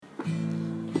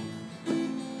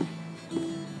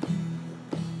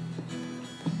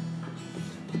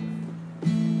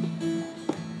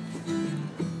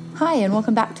Hi, and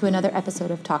welcome back to another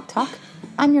episode of Talk Talk.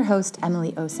 I'm your host,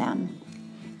 Emily Osan.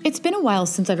 It's been a while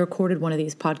since I've recorded one of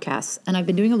these podcasts, and I've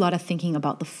been doing a lot of thinking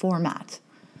about the format.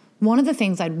 One of the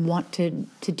things I'd wanted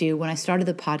to do when I started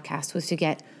the podcast was to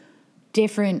get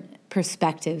different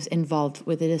perspectives involved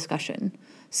with the discussion.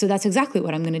 So that's exactly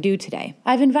what I'm going to do today.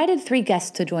 I've invited 3 guests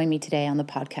to join me today on the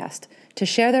podcast to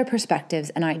share their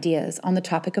perspectives and ideas on the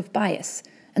topic of bias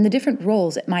and the different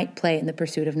roles it might play in the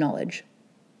pursuit of knowledge.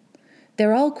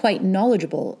 They're all quite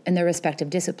knowledgeable in their respective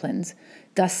disciplines,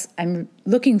 thus I'm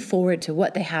looking forward to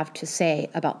what they have to say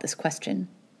about this question.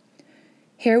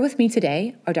 Here with me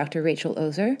today are Dr. Rachel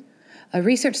Ozer, a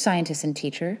research scientist and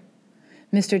teacher,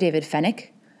 Mr. David Fennick,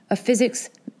 a physics,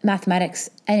 mathematics,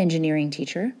 and engineering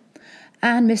teacher,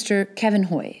 and Mr. Kevin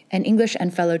Hoy, an English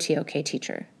and fellow TOK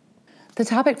teacher. The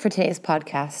topic for today's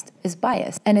podcast is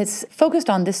bias, and it's focused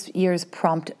on this year's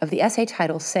prompt of the essay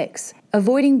title 6.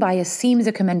 Avoiding bias seems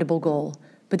a commendable goal,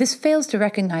 but this fails to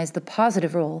recognize the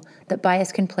positive role that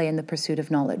bias can play in the pursuit of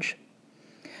knowledge.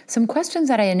 Some questions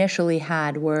that I initially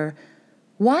had were,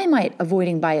 why might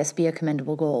avoiding bias be a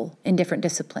commendable goal in different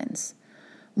disciplines?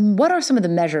 What are some of the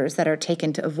measures that are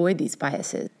taken to avoid these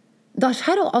biases? The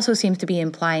title also seems to be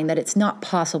implying that it's not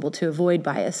possible to avoid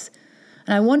bias,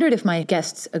 and I wondered if my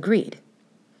guests agreed.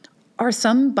 Are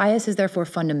some biases therefore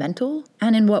fundamental,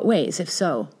 and in what ways, if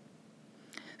so?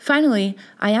 Finally,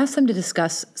 I asked them to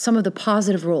discuss some of the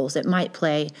positive roles it might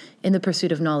play in the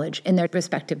pursuit of knowledge in their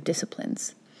respective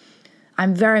disciplines.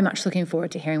 I'm very much looking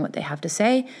forward to hearing what they have to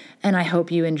say, and I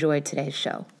hope you enjoyed today's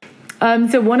show.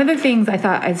 So one of the things I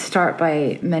thought I'd start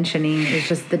by mentioning is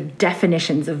just the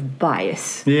definitions of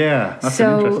bias. Yeah, that's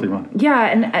an interesting one. Yeah,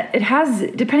 and it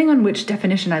has, depending on which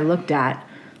definition I looked at,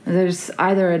 there's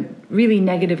either a really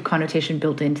negative connotation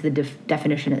built into the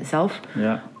definition itself,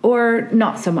 or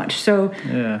not so much. So,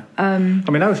 I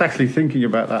mean, I was actually thinking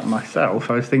about that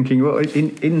myself. I was thinking, well,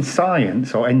 in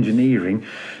science or engineering,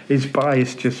 is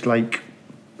bias just like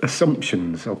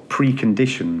assumptions or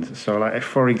preconditions? So, like,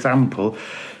 for example,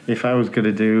 if I was going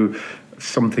to do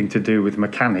something to do with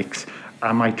mechanics,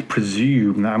 I might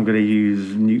presume that I'm going to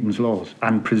use Newton's laws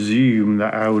and presume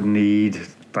that I would need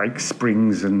like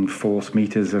springs and force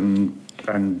meters and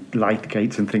light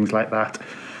gates and things like that.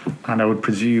 And I would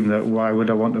presume that why would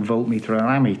I want a voltmeter and an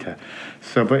ammeter?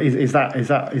 So, but is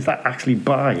that actually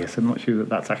bias? I'm not sure that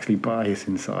that's actually bias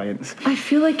in science. I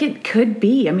feel like it could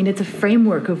be. I mean, it's a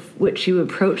framework of which you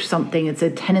approach something. It's a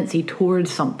tendency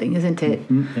towards something, isn't it?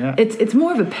 Mm-hmm, yeah. It's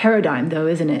more of a paradigm, though,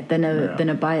 isn't it, than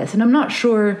a bias? And I'm not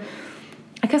sure.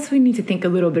 I guess we need to think a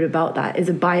little bit about that. Is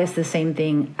a bias the same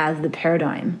thing as the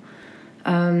paradigm?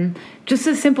 Just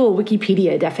a simple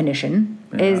Wikipedia definition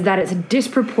is that it's a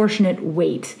disproportionate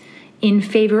weight in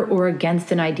favor or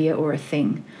against an idea or a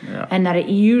thing. Yeah. And that it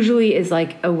usually is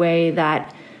like a way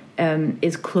that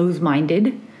is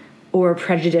closed-minded or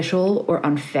prejudicial or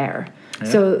unfair. Yeah.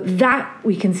 So that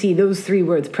we can see those 3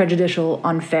 words, prejudicial,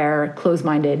 unfair,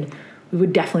 closed-minded, we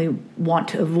would definitely want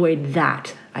to avoid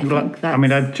that. I think that's... I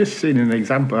mean, I've just seen an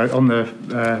example on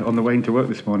the way into work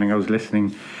this morning. I was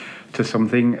listening to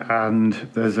something, and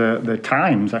there's the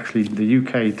Times, actually, the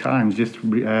UK Times just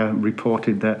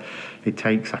reported that it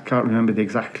takes, I can't remember the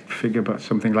exact figure, but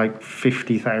something like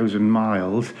 50,000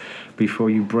 miles before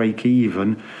you break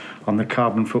even on the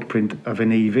carbon footprint of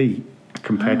an EV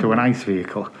compared to an ICE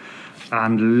vehicle.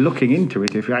 And looking into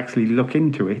it, if you actually look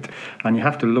into it, and you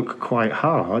have to look quite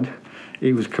hard,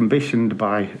 it was commissioned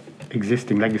by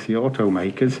existing legacy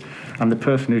automakers, and the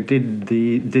person who did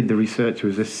the research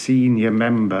was a senior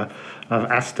member of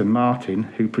Aston Martin,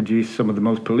 who produced some of the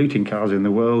most polluting cars in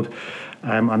the world,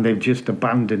 and they've just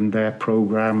abandoned their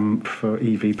program for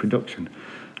EV production.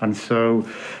 And so,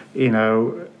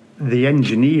 the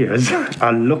engineers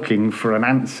are looking for an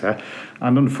answer,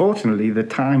 and unfortunately the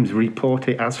Times report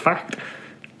it as fact.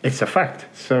 It's a fact.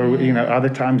 So, are the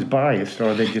Times biased, or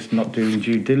are they just not doing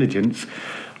due diligence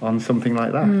on something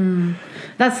like that?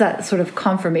 That's that sort of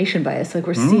confirmation bias. Like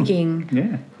we're seeking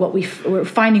we're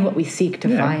finding what we seek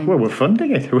to find. Well, we're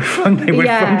funding it. We're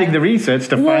funding the research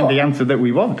to find the answer that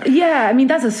we want. Yeah, I mean,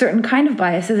 that's a certain kind of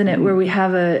bias, isn't it? Where we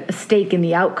have a stake in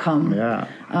the outcome. Yeah.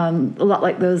 A lot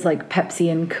like those like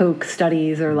Pepsi and Coke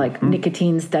studies or like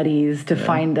nicotine studies to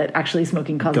find that actually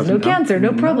smoking causes no cancer,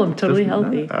 no problem, totally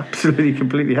healthy. Absolutely,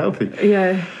 completely healthy.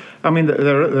 Yeah. I mean,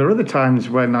 there are other times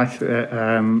when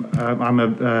I'm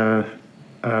a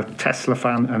Tesla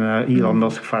fan and an Elon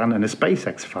Musk fan and a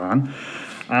SpaceX fan,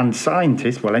 and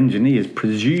scientists, engineers,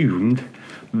 presumed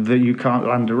that you can't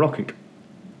land a rocket.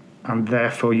 And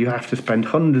therefore you have to spend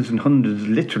hundreds and hundreds,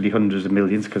 literally hundreds of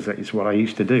millions, because that is what I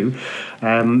used to do,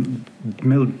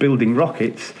 building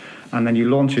rockets and then you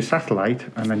launch a satellite,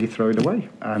 and then you throw it away,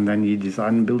 and then you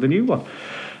design and build a new one.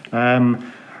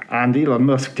 And Elon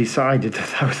Musk decided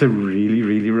that was a really,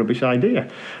 really rubbish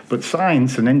idea. But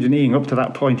science and engineering up to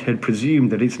that point had presumed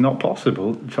that it's not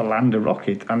possible to land a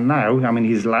rocket. And now, I mean,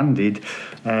 he's landed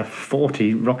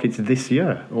 40 rockets this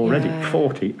year already,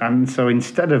 40. And so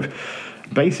instead of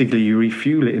basically you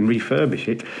refuel it and refurbish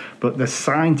it, but the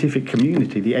scientific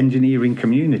community, the engineering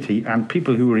community, and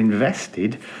people who were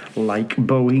invested, like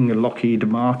Boeing, Lockheed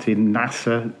Martin,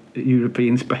 NASA,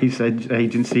 European Space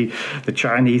Agency, the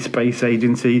Chinese Space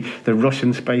Agency, the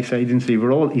Russian Space Agency,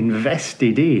 were all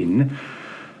invested in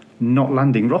not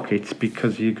landing rockets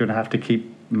because you're going to have to keep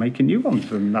making new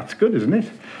ones, and that's good, isn't it?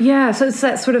 Yeah, so it's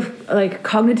that sort of like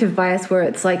cognitive bias where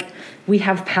it's like we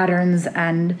have patterns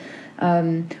and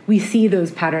we see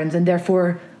those patterns, and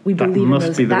therefore we believe in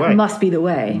those. That must be the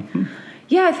way. Mm-hmm.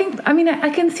 Yeah, I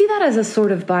can see that as a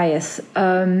sort of bias.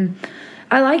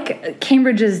 I like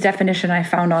Cambridge's definition I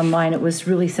found online. It was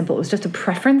really simple. It was just a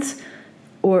preference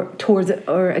or towards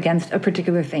or against a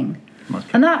particular thing. Okay.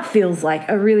 And that feels like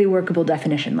a really workable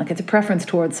definition. Like it's a preference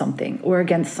towards something or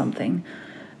against something.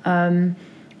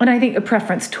 And I think a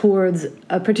preference towards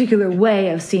a particular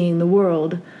way of seeing the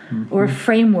world, or a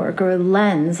framework or a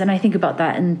lens. And I think about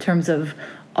that in terms of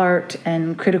art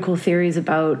and critical theories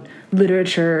about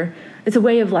literature. It's a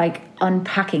way of like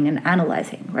unpacking and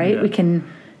analyzing, right? Yeah. We can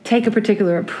take a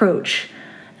particular approach,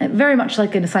 very much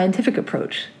like in a scientific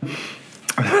approach.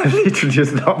 Literature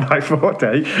is not my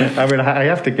forte. I mean, I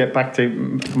have to get back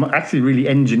to actually really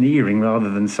engineering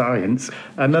rather than science.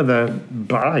 Another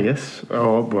bias,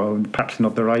 or well, perhaps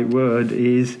not the right word,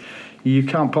 is you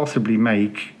can't possibly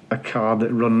make a car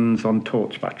that runs on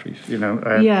torch batteries,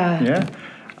 Yeah.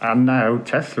 And now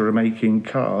Tesla are making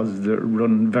cars that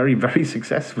run very, very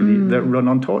successfully, that run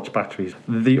on torch batteries.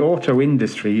 The auto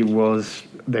industry was,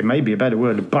 there may be a better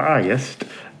word, biased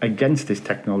against this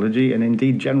technology, and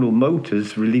indeed General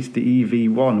Motors released the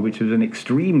EV1, which was an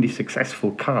extremely successful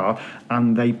car,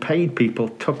 and they paid people,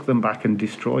 took them back and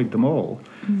destroyed them all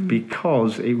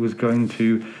because it was going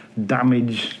to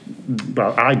damage,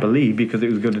 well, I believe because it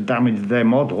was going to damage their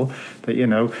model,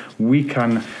 that, we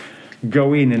can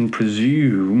go in and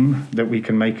presume that we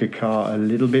can make a car a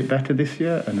little bit better this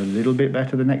year and a little bit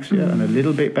better the next year and a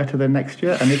little bit better the next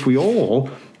year. And if we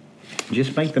all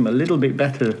just make them a little bit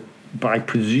better by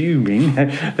presuming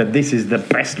that this is the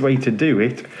best way to do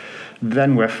it,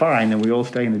 then we're fine and we all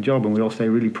stay in the job and we all stay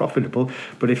really profitable.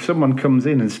 But if someone comes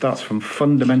in and starts from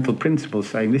fundamental principles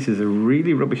saying this is a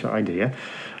really rubbish idea,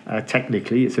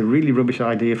 technically it's a really rubbish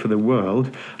idea for the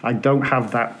world, I don't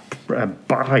have that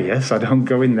bias, I don't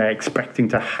go in there expecting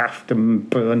to have to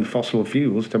burn fossil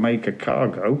fuels to make a car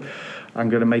go. I'm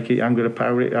going to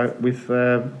power it with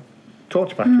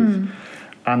torch batteries.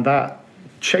 And that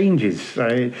changes.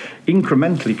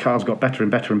 Incrementally, cars got better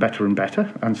and better and better and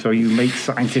better, and so you make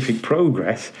scientific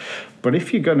progress. But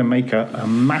if you're going to make a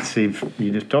massive,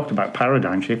 you just talked about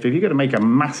paradigm shift, if you're going to make a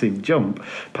massive jump,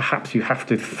 perhaps you have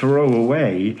to throw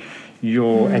away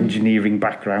your engineering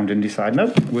background and decide,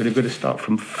 no, we're going to start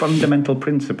from fundamental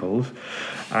principles.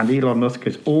 And Elon Musk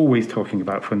is always talking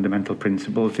about fundamental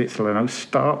principles. It's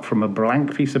start from a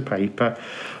blank piece of paper.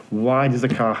 Why does a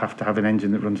car have to have an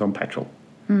engine that runs on petrol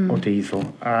or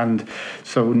diesel? And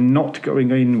so not going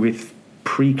in with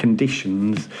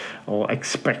preconditions or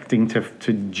expecting to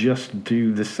just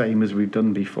do the same as we've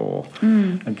done before.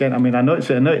 Again, I mean, I know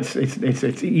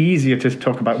it's easier to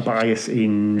talk about bias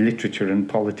in literature and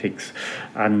politics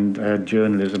and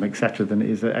journalism, etc., than it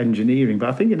is engineering. But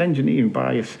I think in engineering,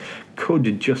 bias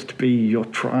could just be you're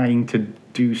trying to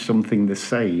do something the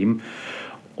same,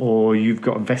 or you've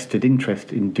got a vested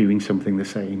interest in doing something the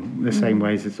same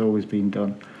way as it's always been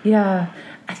done. Yeah,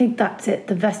 I think that's it.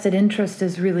 The vested interest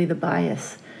is really the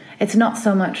bias. It's not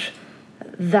so much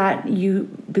that you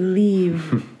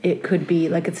believe it could be.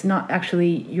 Like, it's not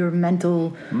actually your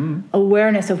mental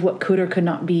awareness of what could or could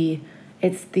not be.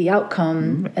 It's the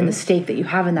outcome and the stake that you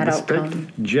have in that outcome.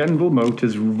 General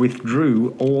Motors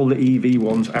withdrew all the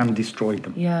EV1s and destroyed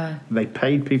them. Yeah. They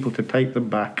paid people to take them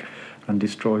back and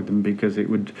destroy them because it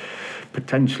would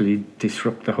potentially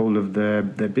disrupt the whole of their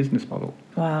business model.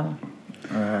 Wow.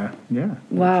 Yeah.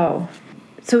 Wow.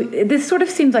 So this sort of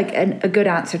seems like a good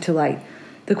answer to like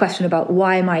the question about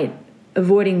why might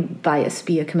avoiding bias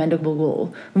be a commendable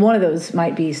goal. One of those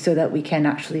might be so that we can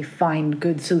actually find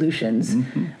good solutions,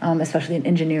 especially in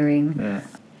engineering. Yeah.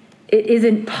 It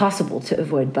isn't possible to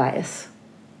avoid bias,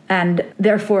 and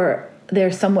therefore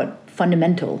they're somewhat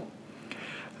fundamental.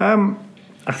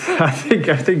 I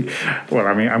think. Well,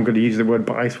 I mean, I'm going to use the word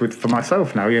bias for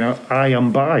myself now. I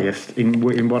am biased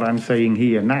in what I'm saying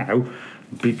here now,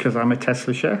 Because I'm a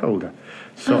Tesla shareholder.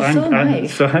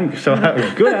 Nice.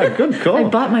 Good call. I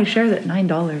bought my shares at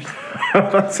 $9.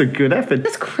 That's a good effort.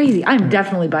 That's crazy. I'm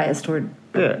definitely biased toward.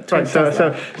 Yeah, right.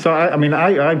 So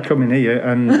I come in here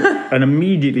and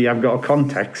immediately I've got a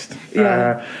context,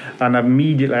 and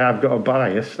immediately I've got a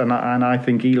bias, and I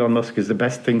think Elon Musk is the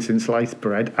best thing since sliced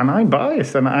bread, and I'm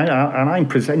biased, and I'm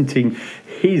presenting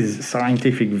his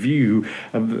scientific view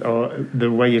of the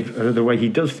way he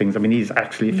does things. I mean, he's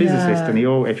actually a physicist, and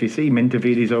if you see him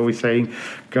interviewed, he's always saying,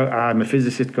 "I'm a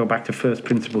physicist. Go back to first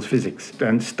principles physics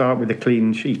and start with a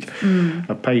clean sheet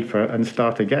of paper and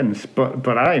start again."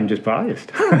 But I am just biased.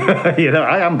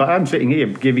 I'm sitting here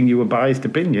giving you a biased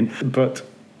opinion, but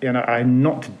I'm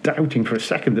not doubting for a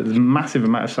second that there's a massive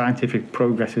amount of scientific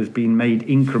progress has been made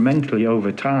incrementally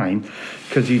over time,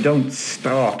 because you don't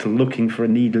start looking for a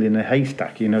needle in a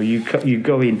haystack. You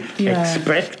go in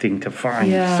expecting to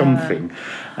find something,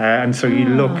 and so you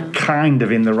look kind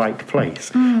of in the right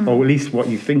place, or at least what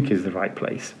you think is the right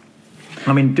place.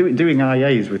 I mean, doing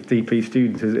IAs with DP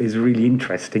students is really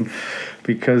interesting,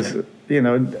 because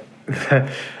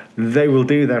they will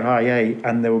do their IA,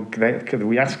 and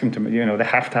we ask them to, they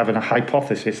have to have a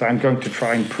hypothesis. I'm going to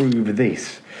try and prove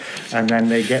this. And then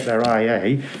they get their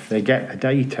IA, they get the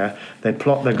data, they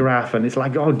plot the graph, and it's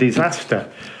like, oh, disaster.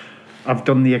 I've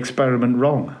done the experiment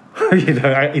wrong.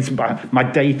 It's my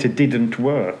data didn't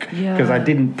work because I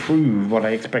didn't prove what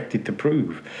I expected to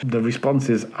prove. The response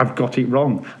is, I've got it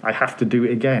wrong. I have to do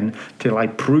it again till I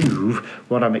prove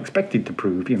what I'm expected to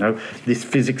prove. This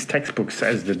physics textbook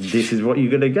says that this is what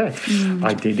you're going to get.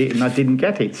 I did it and I didn't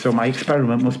get it, so my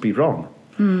experiment must be wrong.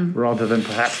 Rather than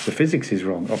perhaps the physics is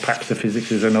wrong, or perhaps the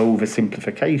physics is an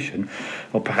oversimplification,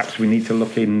 or perhaps we need to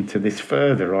look into this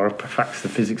further, or perhaps the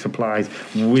physics applies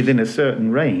within a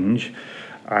certain range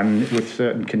and with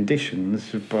certain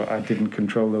conditions, but I didn't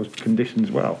control those conditions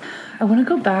well. I want to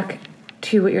go back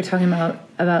to what you're talking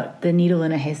about the needle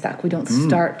in a haystack. We don't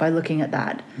start by looking at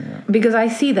that. Because I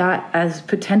see that as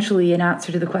potentially an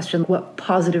answer to the question, what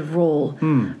positive role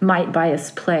might bias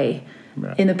play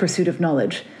in the pursuit of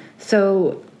knowledge?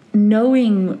 So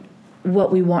knowing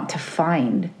what we want to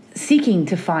find, seeking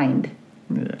to find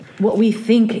what we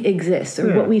think exists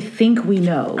or what we think we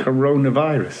know.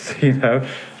 Coronavirus,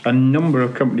 a number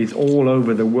of companies all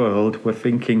over the world were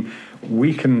thinking,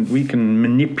 we can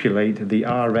manipulate the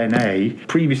RNA.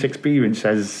 Previous experience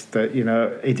says that,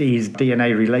 it is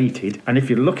DNA related. And if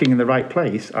you're looking in the right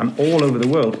place, and all over the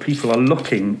world, people are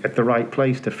looking at the right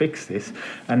place to fix this.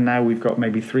 And now we've got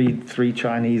maybe three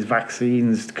Chinese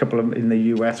vaccines, a couple of in the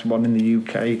US, one in the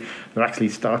UK. They're actually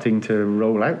starting to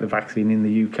roll out the vaccine in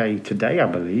the UK today, I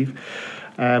believe.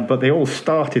 But they all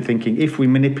started thinking, if we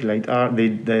manipulate the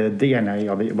DNA,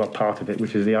 or part of it,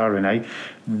 which is the RNA,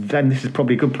 then this is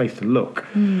probably a good place to look.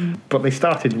 But they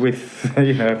started with,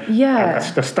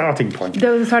 a starting point.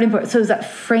 There was a starting point. So is that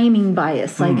framing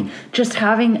bias, like just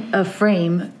having a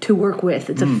frame to work with.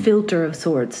 It's a filter of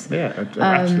sorts. Yeah,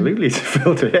 absolutely. It's a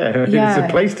filter. Yeah, it's a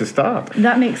place to start.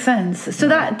 That makes sense. So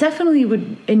that definitely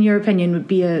would, in your opinion, would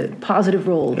be a positive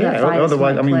role. Yeah, that bias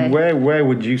otherwise, might play. where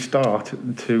would you start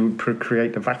to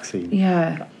create a vaccine?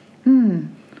 Yeah.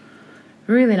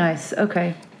 Really nice.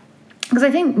 Okay. Because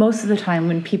I think most of the time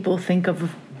when people think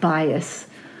of bias,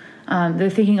 they're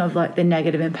thinking of like the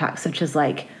negative impacts, such as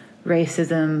like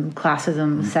racism,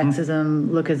 classism, sexism,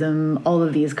 lookism, all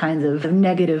of these kinds of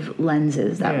negative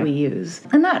lenses that we use.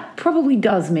 And that probably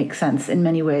does make sense in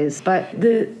many ways. But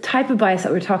the type of bias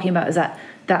that we're talking about is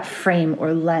that frame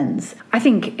or lens. I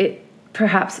think it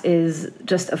perhaps is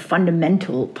just a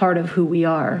fundamental part of who we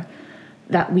are,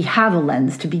 that we have a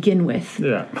lens to begin with.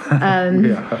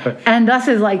 And thus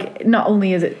is like, not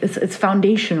only is it's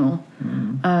foundational,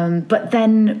 but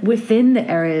then within the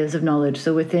areas of knowledge,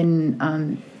 so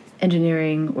within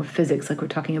engineering or physics, like we're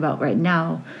talking about right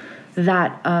now,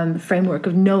 that framework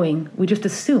of knowing, we just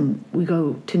assume, we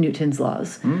go to Newton's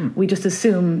laws. We just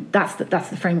assume that's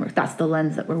the framework, that's the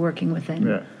lens that we're working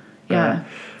within.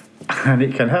 And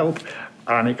it can help.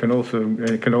 And it can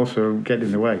also get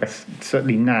in the way.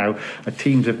 Certainly now,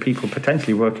 teams of people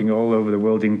potentially working all over the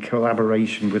world in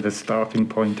collaboration with a starting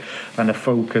point and a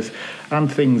focus,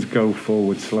 and things go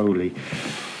forward slowly.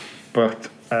 But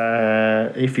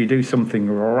if you do something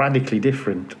radically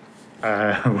different,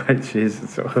 which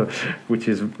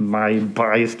is my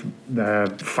biased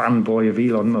fanboy of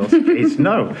Elon Musk, is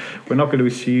no, we're not going to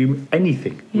assume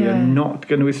anything. We are not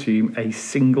going to assume a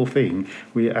single thing.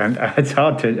 And it's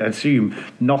hard to assume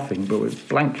nothing, but it's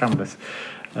blank canvas.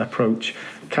 approach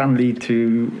can lead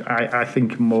to, I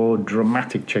think, more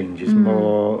dramatic changes,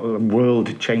 more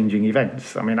world-changing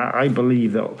events. I mean, I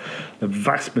believe that the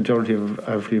vast majority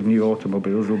of new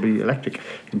automobiles will be electric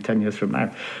in 10 years from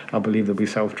now. I believe they'll be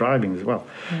self-driving as well.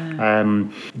 Yeah.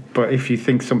 But if you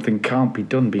think something can't be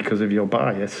done because of your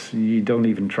bias, you don't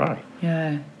even try.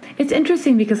 Yeah. It's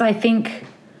interesting because I think,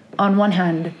 on one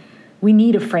hand, we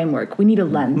need a framework, we need a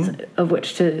lens of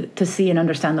which to see and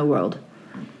understand the world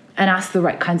and ask the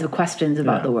right kinds of questions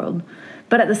about the world.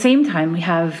 But at the same time, we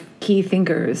have key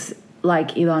thinkers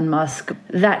like Elon Musk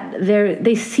that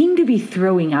they seem to be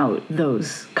throwing out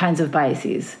those kinds of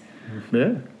biases.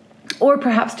 Yeah. Or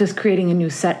perhaps just creating a new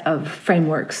set of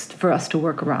frameworks for us to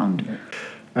work around.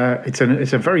 It's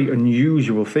a very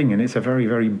unusual thing, and it's a very,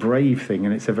 very brave thing,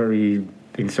 and it's a very,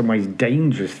 in some ways,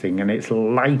 dangerous thing, and it's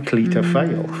likely to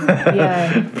fail.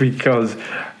 Because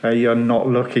you're not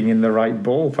looking in the right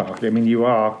ballpark. I mean, you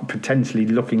are potentially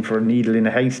looking for a needle in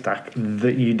a haystack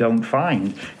that you don't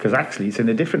find, because actually it's in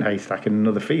a different haystack in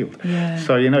another field.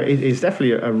 So, it's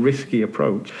definitely a risky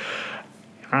approach.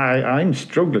 I'm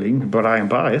struggling, but I am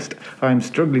biased. I'm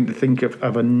struggling to think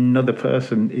of another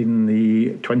person in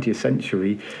the 20th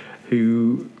century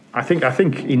who I think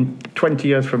in 20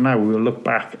 years from now we will look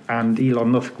back and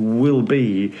Elon Musk will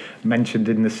be mentioned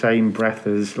in the same breath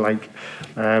as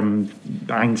Einstein.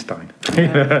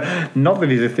 Not that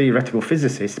he's a theoretical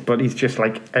physicist, but he's just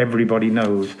like everybody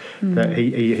knows that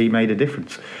he made a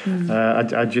difference.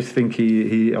 I just think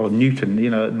he or Newton,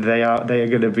 they are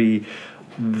going to be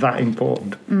that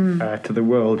important to the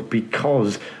world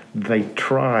because they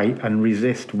try and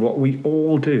resist what we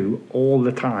all do all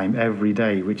the time, every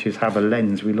day, which is have a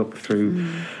lens we look through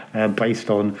based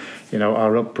on,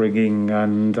 our upbringing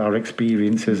and our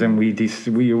experiences, and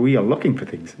we are looking for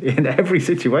things in every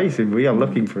situation. We are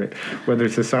looking for it, whether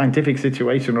it's a scientific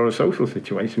situation or a social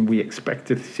situation. We expect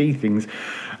to see things,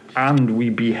 and we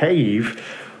behave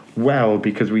well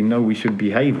because we know we should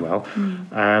behave well,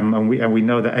 and we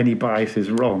know that any bias is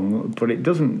wrong, but it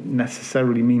doesn't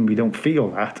necessarily mean we don't feel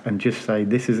that and just say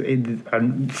this is it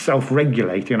and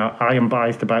self-regulate. I am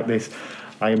biased about this,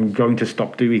 I am going to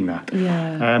stop doing that.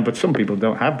 But some people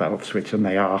don't have that off switch, and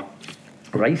they are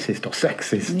racist or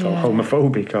sexist or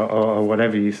homophobic or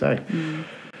whatever you say.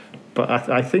 But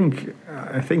I think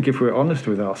if we're honest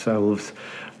with ourselves,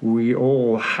 we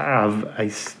all have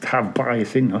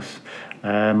bias in us.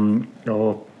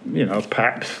 Or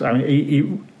perhaps, I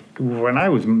mean, when I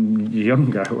was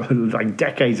younger, like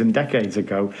decades and decades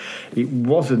ago, it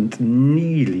wasn't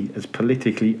nearly as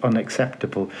politically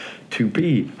unacceptable to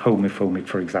be homophobic,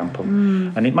 for example.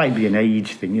 And it might be an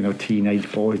age thing,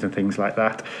 teenage boys and things like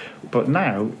that. But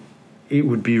now, it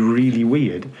would be really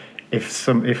weird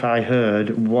if I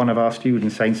heard one of our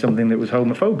students saying something that was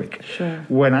homophobic.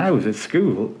 When I was at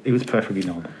school, it was perfectly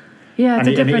normal. Yeah,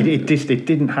 it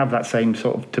didn't have that same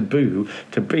sort of taboo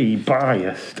to be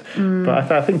biased. But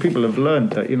I think people have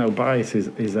learned that bias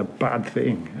is a bad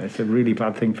thing. It's a really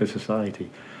bad thing for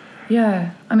society.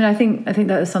 Yeah, I mean, I think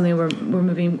that is something we're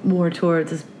moving more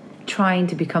towards, is trying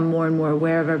to become more and more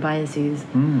aware of our biases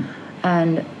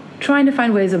and trying to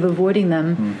find ways of avoiding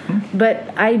them.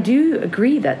 But I do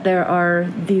agree that there are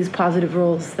these positive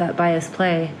roles that bias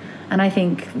play. And I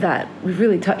think that we've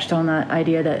really touched on that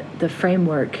idea that the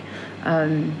framework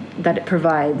that it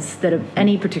provides, that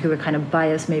any particular kind of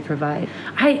bias may provide.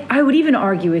 I would even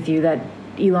argue with you that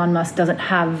Elon Musk doesn't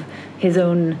have his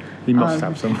own... He must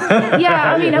have some.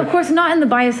 I mean, of course, not in the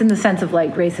bias in the sense of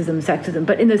like racism, sexism,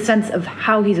 but in the sense of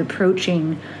how he's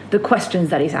approaching the questions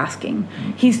that he's asking.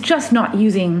 He's just not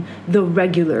using the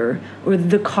regular or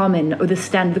the common or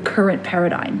the current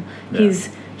paradigm. He's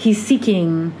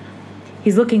seeking...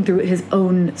 He's looking through his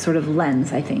own sort of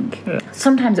lens, I think.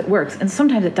 Sometimes it works, and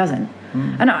sometimes it doesn't.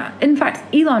 And in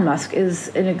fact, Elon Musk is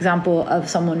an example of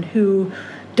someone who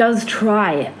does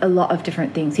try a lot of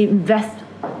different things. He invests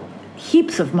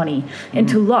heaps of money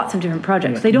into lots of different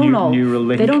projects. They don't all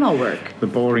work. The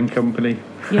Boring Company.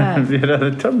 Yeah. There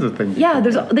are tons of things. Yeah,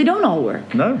 they don't all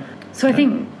work. No. So I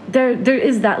think there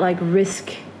is that like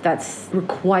risk that's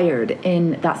required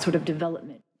in that sort of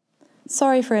development.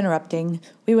 Sorry for interrupting.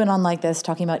 We went on like this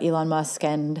talking about Elon Musk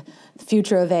and the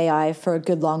future of AI for a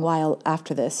good long while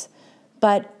after this.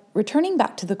 But returning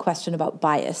back to the question about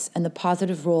bias and the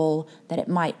positive role that it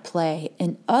might play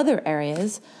in other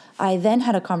areas, I then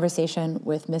had a conversation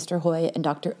with Mr. Hoy and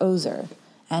Dr. Ozer.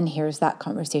 And here's that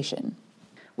conversation.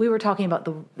 We were talking about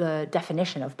the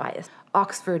definition of bias.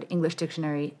 Oxford English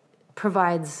Dictionary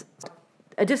provides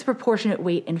a disproportionate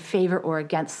weight in favor or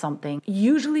against something,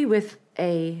 usually with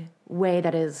a way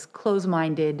that is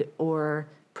close-minded or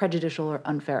prejudicial or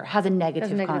unfair, has a negative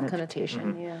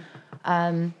connotation.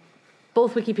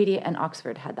 Both Wikipedia and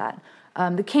Oxford had that.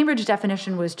 The Cambridge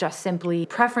definition was just simply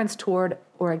preference toward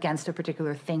or against a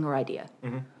particular thing or idea.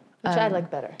 Mm-hmm. Which I like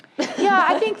better. Yeah,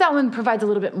 I think that one provides a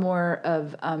little bit more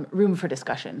of room for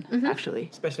discussion, actually.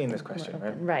 Especially in this question,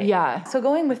 right? Right. Yeah. So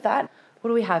going with that, what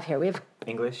do we have here? We have,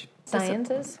 English.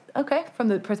 Sciences. okay, from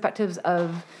the perspectives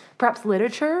of perhaps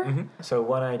literature. Mm-hmm. So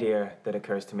one idea that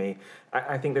occurs to me,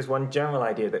 I think there's one general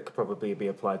idea that could probably be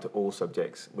applied to all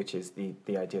subjects, which is the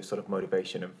idea of sort of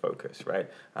motivation and focus, right?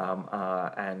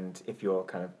 And if you're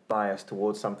kind of biased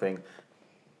towards something,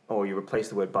 or you replace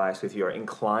the word bias with you're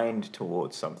inclined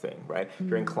towards something, right? If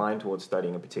you're inclined towards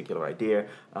studying a particular idea,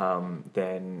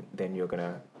 then you're going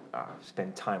to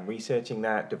spend time researching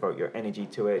that, devote your energy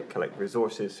to it, collect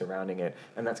resources surrounding it,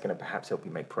 and that's going to perhaps help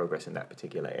you make progress in that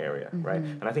particular area, right?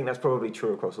 And I think that's probably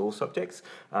true across all subjects,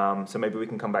 so maybe we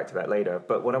can come back to that later.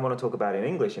 But what I want to talk about in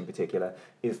English in particular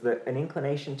is that an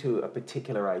inclination to a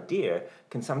particular idea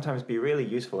can sometimes be really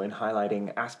useful in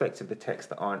highlighting aspects of the text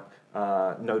that aren't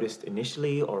noticed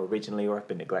initially or originally or have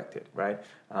been neglected, right?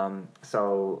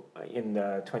 So in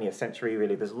the 20th century,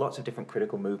 really, there's lots of different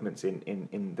critical movements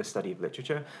in the study of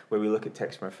literature, where we look at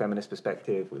text from a feminist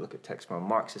perspective, we look at text from a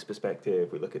Marxist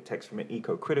perspective, we look at text from an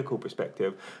eco-critical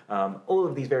perspective, all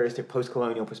of these various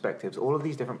post-colonial perspectives, all of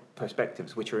these different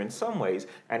perspectives, which are in some ways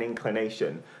an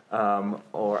inclination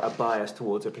or a bias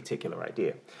towards a particular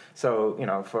idea. So,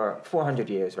 for 400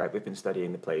 years, right, we've been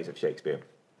studying the plays of Shakespeare.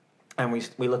 And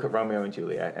we look at Romeo and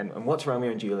Juliet, and what's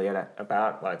Romeo and Juliet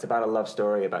about? Well, it's about a love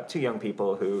story about two young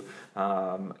people who,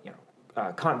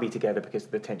 can't be together because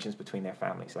of the tensions between their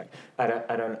families. Like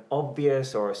at an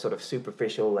obvious or a sort of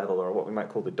superficial level, or what we might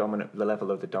call the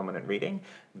level of the dominant reading,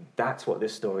 that's what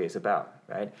this story is about,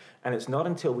 right? And it's not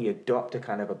until we adopt a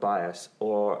kind of a bias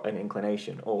or an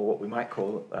inclination, or what we might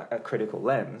call a critical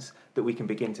lens, that we can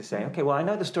begin to say, okay, well, I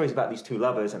know the story's about these two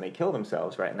lovers and they kill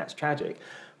themselves, right? And that's tragic,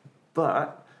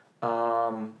 but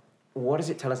what does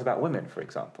it tell us about women, for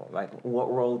example? Like,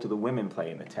 what role do the women play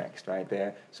in the text, right?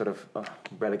 They're sort of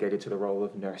relegated to the role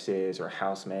of nurses or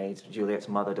housemaids. Juliet's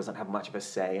mother doesn't have much of a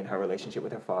say in her relationship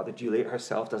with her father. Juliet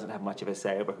herself doesn't have much of a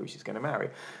say over who she's going to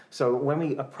marry. So when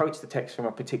we approach the text from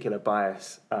a particular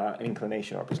bias,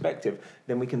 inclination, or perspective,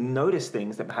 then we can notice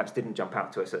things that perhaps didn't jump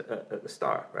out to us at the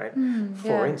start, right?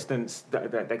 For instance,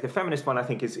 the feminist one, I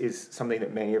think, is something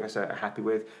that many of us are happy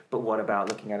with, but what about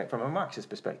looking at it from a Marxist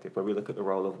perspective, where we look at the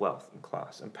role of wealth and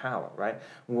class and power, right?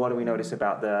 What do we notice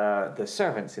about the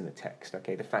servants in the text?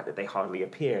 Okay, the fact that they hardly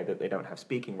appear, that they don't have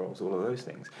speaking roles, all of those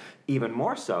things. Even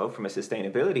more so, from a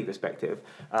sustainability perspective,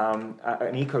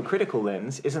 an eco-critical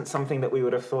lens isn't something that we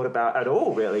would have thought about at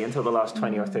all, really, until the last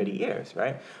 20 or 30 years,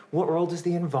 right? What role does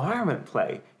the environment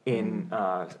play in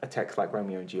a text like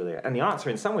Romeo and Juliet? And the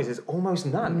answer in some ways is almost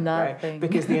none, Nothing. right?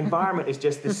 Because the environment is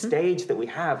just the stage that we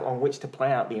have on which to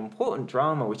play out the important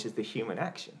drama, which is the human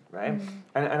action, right?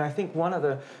 And I think one of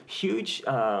the huge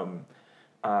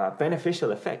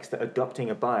beneficial effects that adopting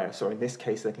a bias, or in this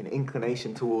case like an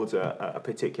inclination towards a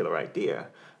particular idea,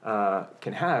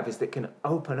 can have, is that it can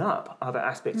open up other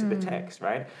aspects of the text,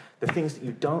 right? The things that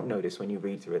you don't notice when you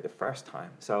read through it the first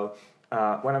time. So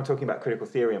when I'm talking about critical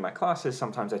theory in my classes,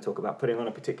 sometimes I talk about putting on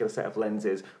a particular set of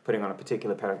lenses, putting on a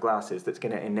particular pair of glasses that's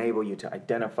going to enable you to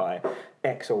identify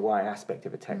X or Y aspect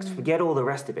of a text. Forget all the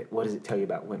rest of it. What does it tell you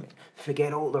about women?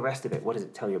 Forget all the rest of it. What does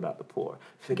it tell you about the poor?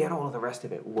 Forget all of the rest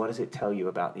of it. What does it tell you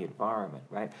about the environment,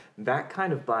 right? That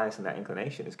kind of bias and that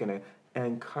inclination is going to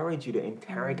encourage you to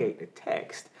interrogate the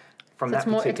text from that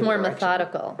particular it's more direction.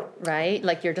 methodical, right?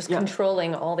 Like you're just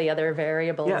controlling all the other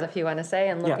variables, if you want to say,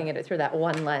 and looking at it through that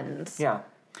one lens. Yeah.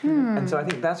 And so I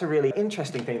think that's a really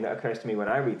interesting thing that occurs to me when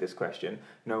I read this question.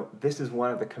 This is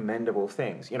one of the commendable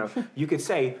things. You could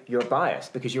say you're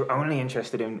biased because you're only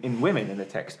interested in women in the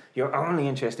text. You're only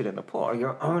interested in the poor.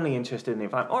 You're only interested in the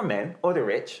environment, or men, or the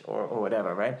rich, or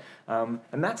whatever, right?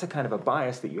 And that's a kind of a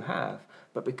bias that you have.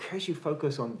 But because you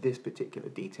focus on this particular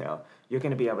detail, you're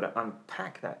going to be able to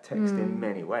unpack that text in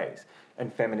many ways.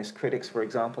 And feminist critics, for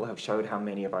example, have showed how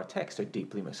many of our texts are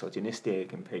deeply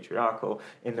misogynistic and patriarchal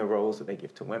in the roles that they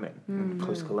give to women. And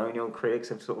post-colonial critics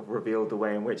have sort of revealed the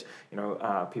way in which,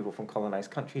 people from colonized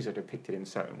countries are depicted in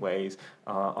certain ways,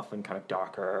 often kind of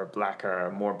darker, blacker,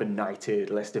 more benighted,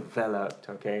 less developed,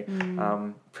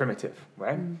 primitive,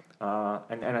 right?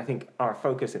 And I think our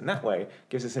focus in that way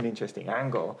gives us an interesting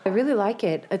angle. I really like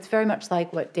it. It's very much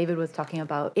like what David was talking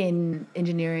about in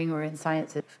engineering or in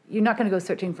science. You're not going to go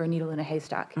searching for a needle in a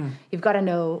haystack. You've got to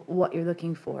know what you're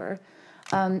looking for.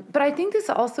 But I think this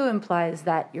also implies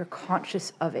that you're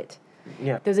conscious of it.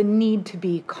 Yeah. There's a need to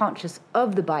be conscious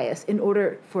of the bias in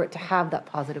order for it to have that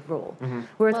positive role.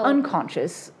 Where it's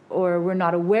unconscious or we're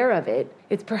not aware of it,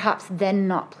 it's perhaps then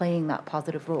not playing that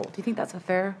positive role. Do you think that's a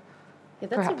fair? Yeah,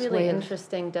 that's a really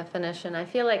interesting definition. I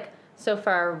feel like so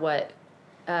far what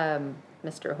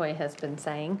Mr. Hoy has been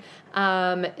saying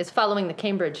is following the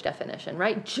Cambridge definition,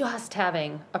 right? Just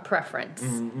having a preference,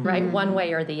 right? One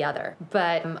way or the other.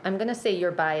 But I'm going to say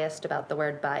you're biased about the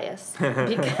word bias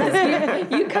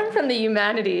because you come from the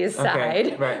humanities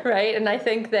side, right? And I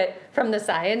think that from the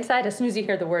science side, as soon as you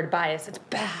hear the word bias, it's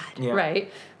bad,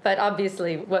 right? But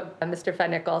obviously, what Mr.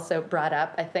 Fennick also brought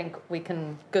up, I think we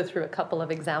can go through a couple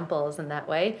of examples in that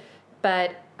way.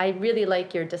 But I really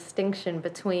like your distinction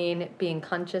between being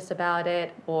conscious about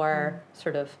it or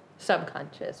sort of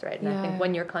subconscious, right? And I think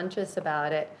when you're conscious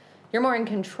about it, you're more in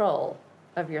control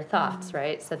of your thoughts,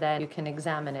 right? So then you can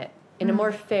examine it in a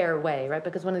more fair way, right?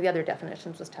 Because one of the other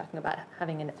definitions was talking about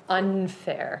having an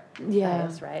unfair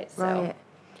bias, right? So,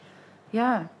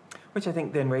 yeah. Which I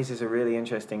think then raises a really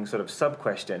interesting sort of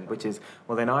sub-question, which is,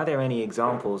 well, then are there any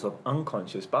examples of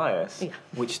unconscious bias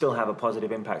which still have a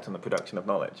positive impact on the production of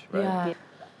knowledge, right? Yeah.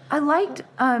 I liked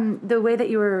the way that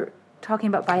you were talking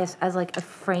about bias as like a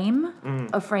frame,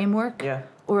 a framework,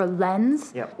 or a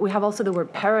lens. Yep. We have also the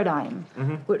word paradigm,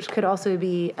 which could also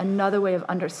be another way of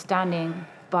understanding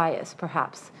bias,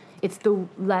 perhaps. It's the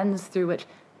lens through which,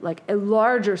 like, a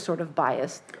larger sort of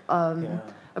bias,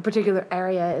 a particular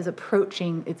area is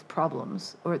approaching its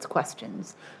problems or its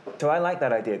questions. So I like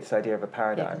that idea, this idea of a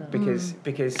paradigm, because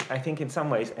I think in some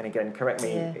ways, and again, correct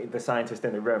me, the scientist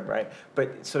in the room, right?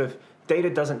 But sort of data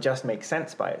doesn't just make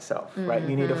sense by itself, right?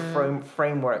 You need a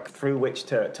framework through which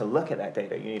to look at that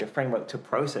data. You need a framework to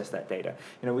process that data.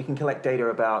 You know, we can collect data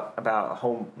about a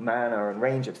whole manner and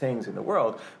range of things in the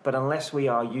world, but unless we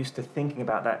are used to thinking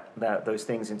about those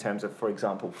things in terms of, for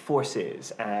example,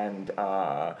 forces and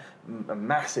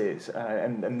masses,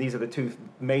 and these are the two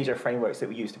major frameworks that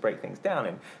we use to break things down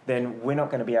in, then we're not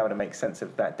going to be able to make sense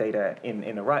of that data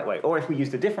in the right way. Or if we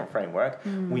used a different framework,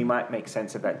 we might make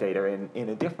sense of that data in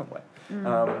a different way.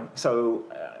 So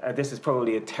this is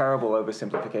probably a terrible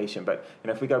oversimplification, but you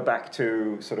know, if we go back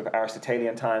to sort of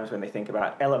Aristotelian times when they think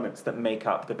about elements that make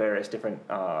up the various different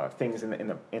things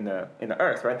in the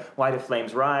earth, right? Why do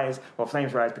flames rise? Well,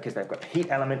 flames rise because they've got a heat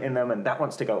element in them, and that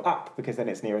wants to go up because then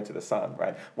it's nearer to the sun,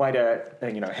 right? Why do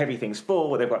heavy things fall?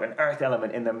 Well, they've got an earth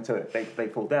element in them, so they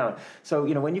fall down. So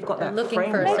you know, when you've got that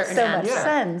framework, makes so much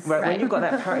sense. Right? When you've got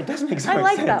that it does make so much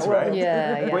like sense, that right? word.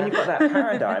 Yeah. When you've got that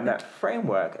paradigm, that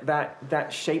framework,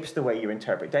 that shapes the way you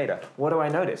interpret data. What do I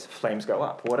notice? Flames go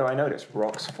up. What do I notice?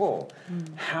 Rocks fall.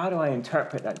 How do I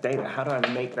interpret that data? How do I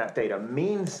make that data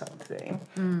mean something?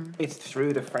 It's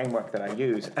through the framework that I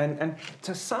use. And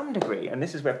to some degree, and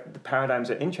this is where the paradigms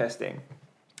are interesting,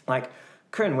 like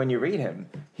Kuhn, when you read him,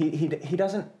 he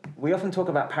doesn't, we often talk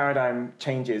about paradigm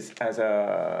changes as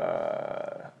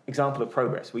a example of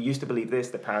progress. We used to believe this,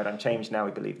 the paradigm changed, now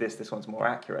we believe this one's more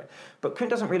accurate. But Kuhn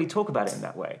doesn't really talk about it in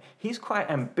that way. He's quite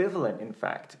ambivalent, in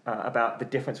fact, about the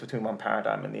difference between one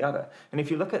paradigm and the other. And if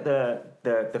you look at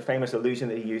the famous illusion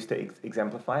that he used to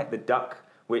exemplify it, the duck,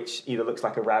 which either looks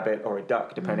like a rabbit or a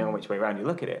duck, depending on which way around you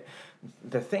look at it,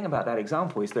 the thing about that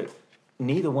example is that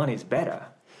neither one is better.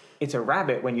 It's a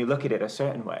rabbit when you look at it a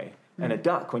certain way, and a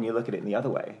duck when you look at it in the other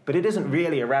way. But it isn't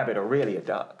really a rabbit or really a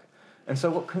duck. And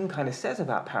so what Kuhn kind of says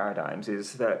about paradigms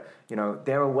is that, you know,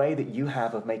 they're a way that you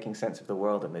have of making sense of the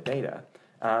world and the data.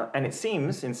 And it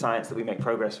seems in science that we make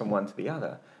progress from one to the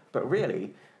other. But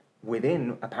really,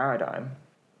 within a paradigm,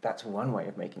 that's one way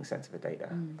of making sense of the data.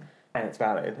 And it's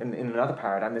valid. And in another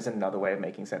paradigm, there's another way of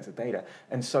making sense of data.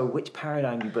 And so which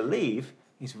paradigm you believe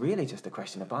is really just a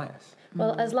question of bias.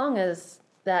 Well, as long as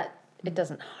that it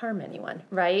doesn't harm anyone,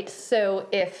 right? So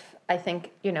if I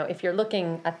think, you know, if you're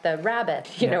looking at the rabbit,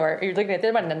 you know, or you're looking at the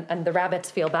other one and the rabbits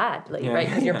feel badly, right?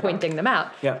 Because you're pointing them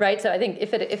out, right? So I think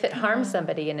if it harms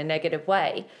somebody in a negative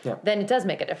way, then it does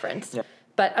make a difference.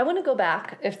 But I want to go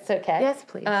back, if it's okay. Yes,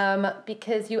 please.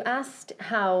 Because you asked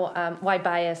how why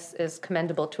bias is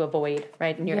commendable to avoid,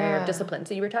 right, in your area of discipline.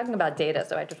 So you were talking about data,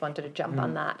 so I just wanted to jump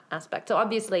on that aspect. So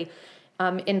obviously,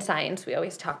 in science, we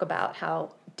always talk about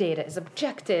how data is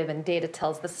objective and data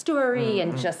tells the story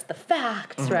and just the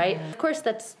facts, right? Of course,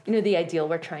 that's, you know, the ideal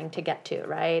we're trying to get to,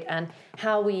 right? And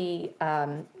how we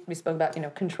spoke about, you know,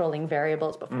 controlling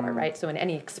variables before, right? So in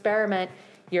any experiment,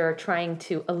 you're trying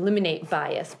to eliminate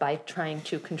bias by trying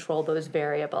to control those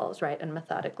variables, right? And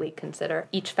methodically consider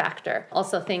each factor.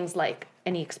 Also things like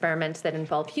any experiments that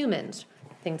involve humans,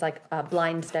 things like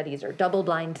blind studies or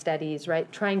double-blind studies,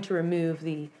 right? Trying to remove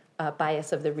the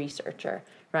bias of the researcher,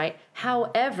 right?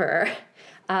 However,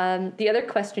 The other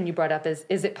question you brought up is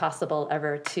it possible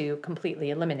ever to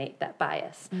completely eliminate that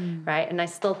bias, right? And I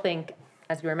still think,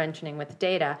 as you were mentioning with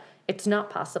data, it's not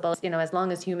possible. As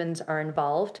long as humans are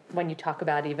involved, when you talk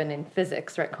about even in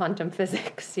physics, right, quantum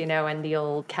physics, and the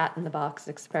old cat in the box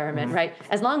experiment, right?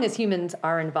 As long as humans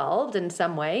are involved in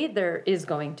some way, there is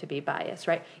going to be bias,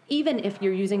 right? Even if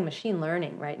you're using machine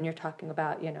learning, right, and you're talking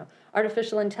about,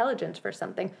 artificial intelligence for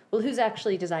something, well, who's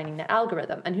actually designing the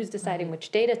algorithm, and who's deciding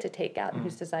which data to take out, and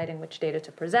who's deciding which data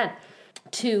to present?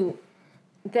 To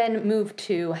then move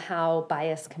to how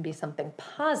bias can be something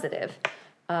positive,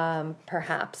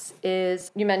 perhaps,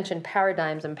 is you mentioned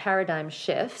paradigms and paradigm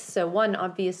shifts. So one,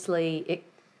 obviously,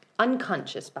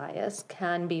 unconscious bias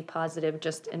can be positive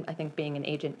just in, I think, being an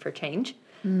agent for change,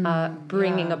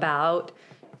 bringing about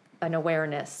an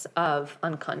awareness of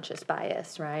unconscious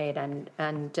bias, right?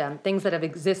 And things that have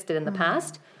existed in the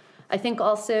past. I think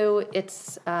also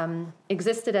it's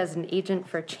existed as an agent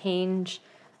for change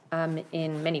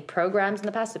in many programs in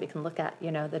the past. So we can look at,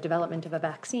 the development of a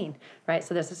vaccine, right?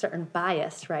 So there's a certain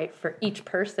bias, right, for each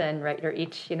person, right, or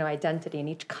each, identity in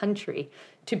each country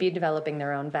to be developing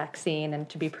their own vaccine and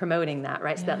to be promoting that,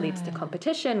 right? So that leads to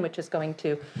competition, which is going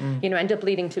to, end up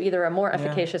leading to either a more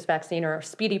efficacious vaccine or a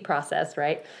speedy process,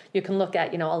 right? You can look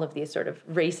at, all of these sort of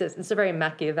races. It's a very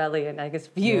Machiavellian, I guess,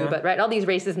 view, but, right, all these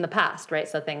races in the past, right?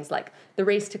 So things like the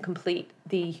race to complete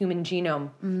the Human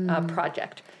Genome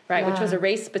Project, right? Which was a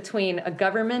race between a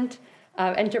government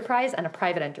enterprise and a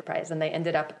private enterprise, and they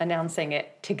ended up announcing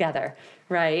it together,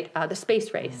 right? The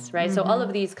space race, right? So all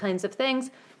of these kinds of things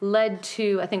led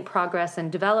to, I think, progress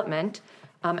and development,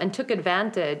 and took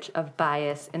advantage of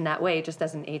bias in that way, just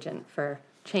as an agent for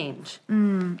change.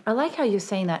 I like how you're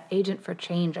saying that agent for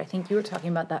change. I think you were talking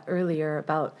about that earlier,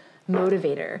 about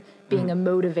motivator, being a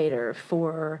motivator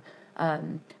for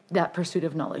that pursuit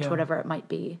of knowledge, whatever it might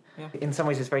be. Yeah. In some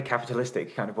ways, it's very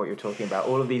capitalistic, kind of what you're talking about.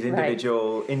 All of these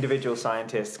individual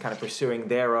scientists kind of pursuing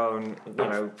their own,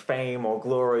 fame or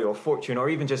glory or fortune, or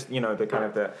even just, the kind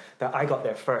of the I got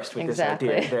there first with this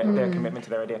idea, their commitment to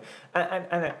their idea.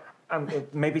 And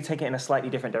maybe take it in a slightly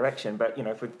different direction, but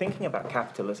if we're thinking about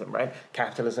capitalism, right?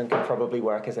 Capitalism can probably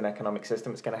work as an economic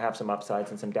system. It's going to have some upsides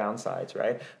and some downsides,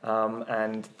 right?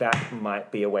 And that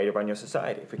might be a way to run your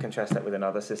society. If we contrast that with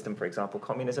another system, for example,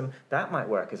 communism, that might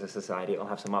work as a society. It'll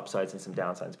have some upsides and some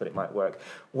downsides, but it might work.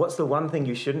 What's the one thing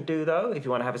you shouldn't do, though, if you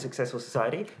want to have a successful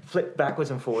society? Flip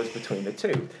backwards and forwards between the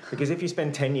two. Because if you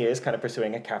spend 10 years kind of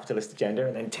pursuing a capitalist agenda,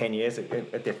 and then 10 years a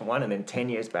different one, and then 10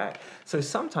 years back. So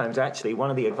sometimes, actually, one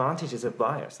of the advantages of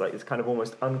bias, like this kind of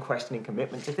almost unquestioning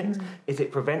commitment to things, is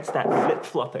it prevents that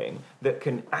flip-flopping that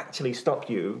can actually stop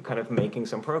you kind of making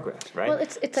some progress, right? Well,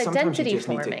 it's identity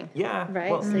forming. Right?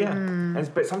 Well,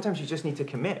 but sometimes you just need to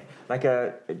commit. Like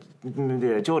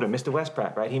Jordan, Mr.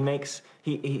 Westpratt, right?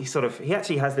 He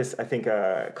actually has this, I think,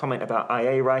 comment about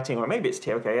IA writing, or maybe it's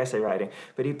TOK essay writing,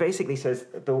 but he basically says,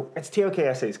 it's TOK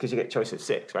essays because you get choice of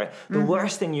 6, right? The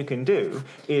worst thing you can do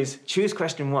is choose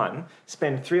question 1,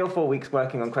 spend 3 or 4 weeks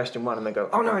working on question 1, and then go,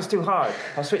 oh no, it's too hard,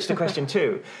 I'll switch to question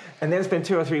 2, and then spend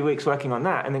 2 or 3 weeks working on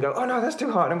that, and then go, oh no, that's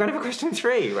too hard, I'm going to question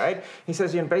 3, right? He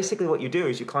says, basically what you do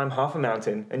is you climb half a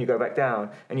mountain, and you go back down,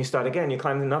 and you start again, you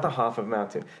climb another half of a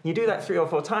mountain. You do that 3 or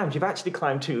 4 times, you've actually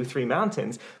climbed 2 or 3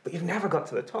 mountains, but you've never got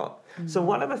to the top. So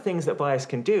one of the things that bias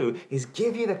can do is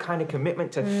give you the kind of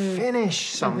commitment to finish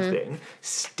something,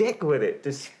 stick with it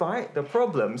despite the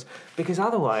problems, because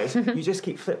otherwise you just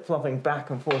keep flip-flopping back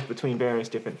and forth between various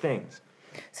different things.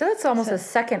 So that's almost a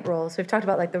second role. So we've talked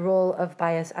about like the role of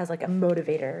bias as like a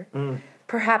motivator,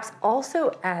 perhaps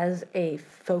also as a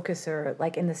focuser,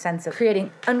 like in the sense of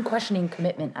creating unquestioning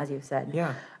commitment, as you've said.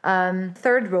 Yeah.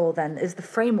 Third role then is the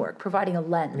framework, providing a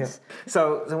lens. Yeah.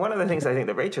 So one of the things I think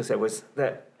that Rachel said was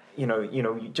that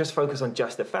you just focus on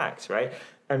just the facts, right?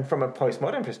 And from a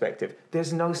postmodern perspective,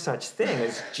 there's no such thing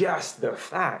as just the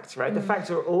facts, right? The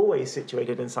facts are always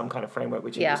situated in some kind of framework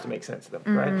which you use to make sense of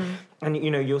them, right? And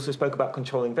you also spoke about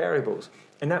controlling variables,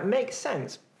 and that makes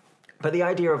sense. But the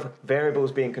idea of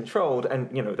variables being controlled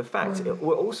and, the facts,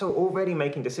 we're also already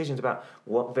making decisions about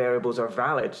what variables are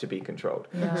valid to be controlled.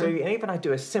 Yeah. So even if I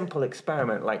do a simple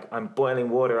experiment, like I'm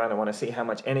boiling water and I want to see how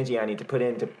much energy I need to put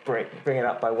in to bring it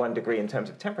up by 1 degree in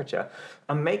terms of temperature,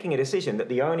 I'm making a decision that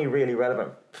the only really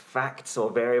relevant facts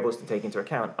or variables to take into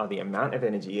account are the amount of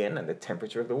energy in and the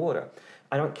temperature of the water.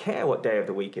 I don't care what day of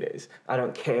the week it is. I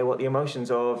don't care what the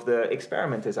emotions of the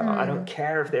experimenters are. I don't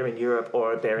care if they're in Europe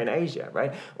or if they're in Asia,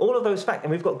 right? All of those facts,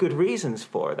 and we've got good reasons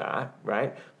for that,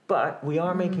 right? But we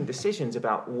are making decisions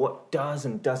about what does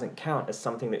and doesn't count as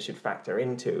something that should factor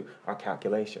into our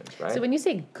calculations, right? So when you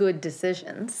say good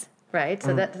decisions, right?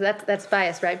 So that's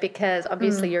bias, right? Because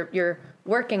obviously you're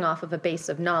working off of a base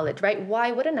of knowledge, right?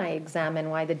 Why wouldn't I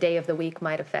examine why the day of the week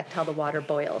might affect how the water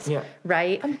boils,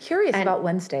 right? I'm curious about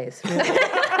Wednesdays.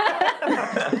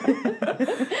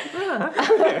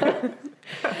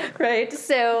 Right.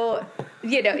 So,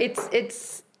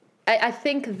 I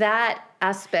think that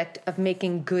aspect of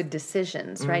making good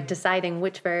decisions, right? Deciding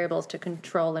which variables to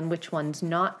control and which ones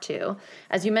not to.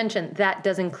 As you mentioned, that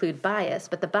does include bias,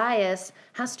 but the bias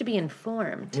has to be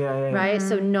informed, right?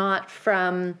 So not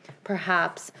from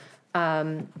perhaps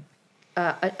a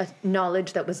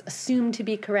knowledge that was assumed to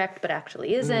be correct but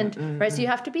actually isn't, right? So you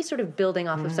have to be sort of building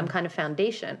off of some kind of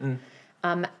foundation.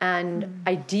 And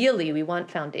ideally, we want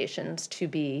foundations to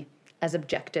be as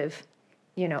objective,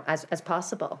 as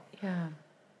possible. Yeah.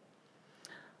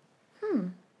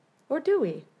 Or do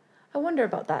we? I wonder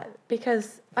about that,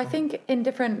 because I think in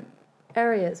different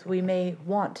areas we may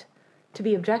want to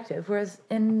be objective, whereas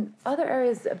in other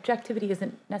areas objectivity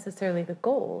isn't necessarily the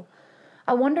goal.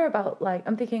 I wonder about,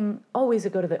 I'm thinking always to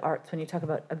go to the arts when you talk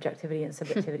about objectivity and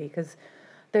subjectivity, because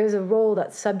there's a role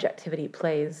that subjectivity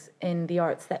plays in the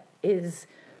arts that is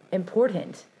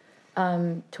important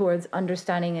towards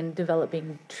understanding and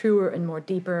developing truer and more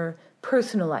deeper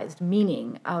personalized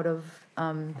meaning out of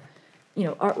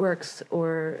artworks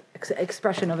or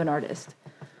expression of an artist.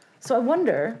 So I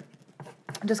wonder,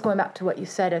 just going back to what you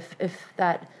said, if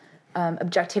that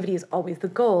objectivity is always the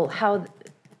goal, how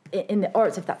in the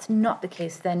arts, if that's not the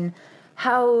case, then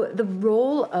how the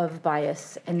role of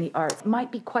bias in the arts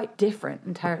might be quite different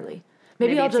entirely.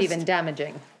 Maybe it's even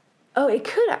damaging. Oh, it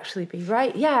could actually be,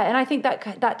 right? Yeah, and I think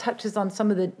that touches on some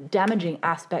of the damaging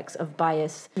aspects of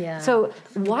bias. Yeah. So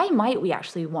why might we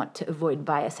actually want to avoid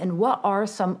bias, and what are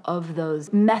some of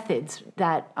those methods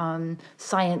that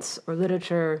science or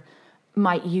literature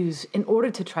might use in order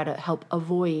to try to help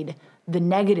avoid the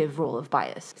negative role of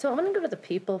bias? So I want to go to the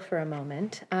people for a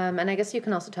moment, and I guess you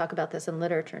can also talk about this in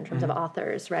literature in terms of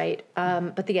authors, right?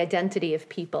 But the identity of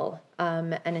people,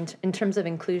 and in terms of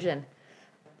inclusion.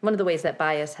 One of the ways that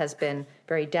bias has been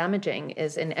very damaging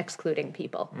is in excluding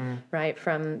people, right,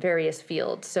 from various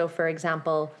fields. So, for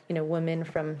example, women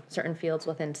from certain fields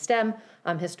within STEM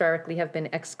historically have been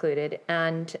excluded.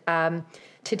 And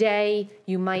today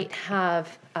you might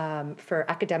have, for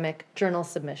academic journal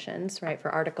submissions, right, for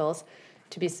articles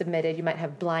to be submitted, you might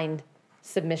have blind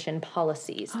submission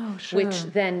policies, which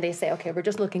then they say, okay, we're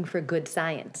just looking for good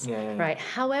science, right?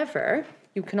 However,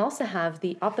 you can also have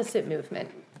the opposite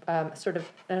movement, sort of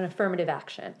an affirmative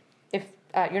action. If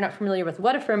you're not familiar with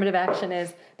what affirmative action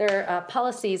is, there are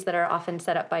policies that are often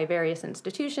set up by various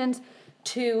institutions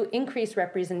to increase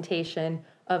representation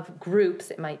of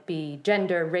groups. It might be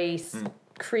gender, race,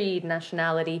 creed,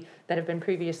 nationality that have been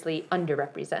previously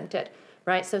underrepresented,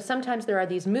 right? So sometimes there are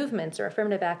these movements or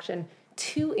affirmative action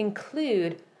to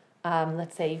include,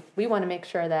 let's say, we want to make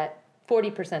sure that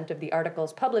 40% of the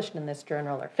articles published in this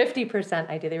journal, or 50%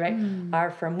 ideally, right, are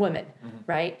from women,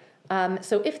 right?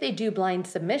 So if they do blind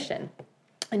submission,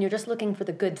 and you're just looking for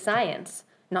the good science,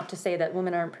 not to say that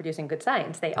women aren't producing good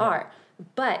science, they are,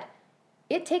 but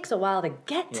it takes a while to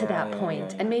get to that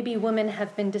point, and maybe women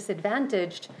have been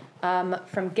disadvantaged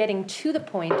from getting to the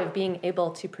point of being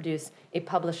able to produce a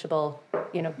publishable,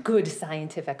 good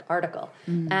scientific article.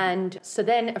 And so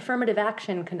then affirmative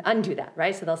action can undo that,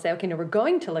 right? So they'll say, okay, no, we're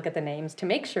going to look at the names to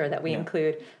make sure that we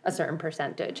include a certain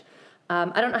percentage.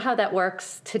 I don't know how that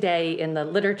works today in the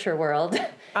literature world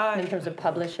in terms of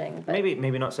publishing. But.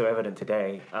 Maybe not so evident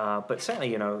today, but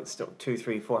certainly, still 200,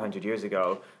 300, 400 years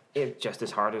ago, it's just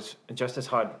as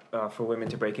hard for women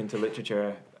to break into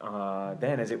literature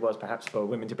then as it was perhaps for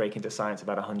women to break into science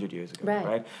about 100 years ago,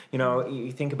 right?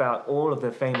 You think about all of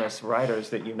the famous writers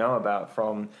that you know about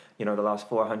from, the last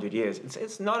 400 years.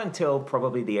 It's not until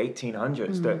probably the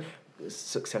 1800s that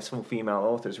successful female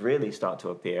authors really start to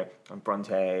appear,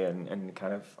 Bronte and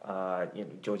kind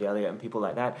of George Eliot and people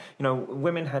like that.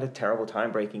 Women had a terrible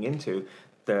time breaking into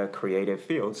the creative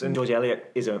fields, and George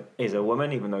Eliot is a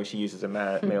woman, even though she uses a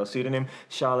male pseudonym.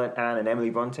 Charlotte, Anne, and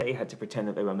Emily Bronte had to pretend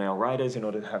that they were male writers in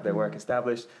order to have their work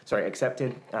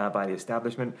accepted by the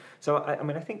establishment. So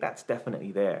I think that's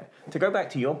definitely there. To go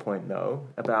back to your point though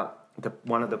about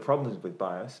one of the problems with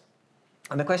bias.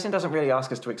 And the question doesn't really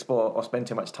ask us to explore or spend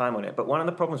too much time on it, but one of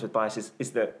the problems with bias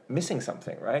is that missing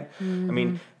something, right? I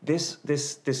mean, this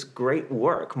great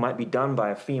work might be done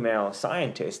by a female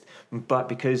scientist, but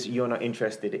because you're not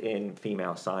interested in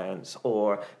female science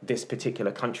or this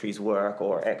particular country's work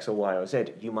or X or Y or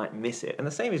Z, you might miss it. And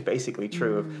the same is basically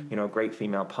true of, a great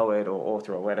female poet or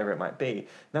author or whatever it might be.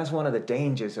 And that's one of the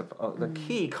dangers of the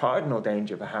key cardinal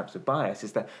danger perhaps of bias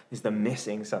is the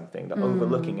missing something, the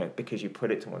overlooking it because you put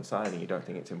it to one side and you don't don't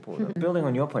think it's important. Building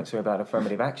on your point, sorry, about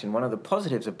affirmative action, one of the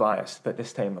positives of bias, but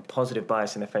this time a positive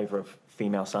bias in the favor of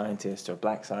female scientists or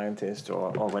black scientists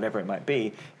or whatever it might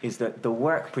be, is that the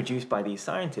work produced by these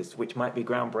scientists, which might be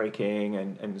groundbreaking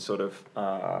and sort of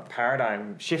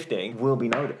paradigm shifting, will be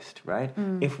noticed, right?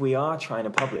 If we are trying to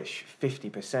publish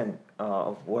 50%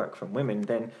 of work from women,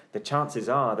 then the chances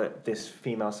are that this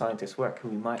female scientist's work, who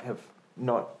we might have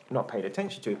not paid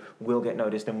attention to, will get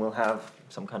noticed and will have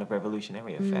some kind of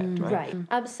revolutionary effect, right? Right,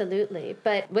 absolutely.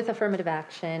 But with affirmative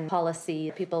action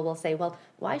policy, people will say, well,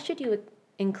 why should you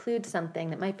include something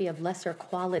that might be of lesser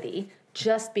quality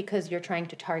just because you're trying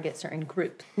to target certain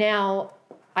groups? Now,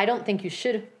 I don't think you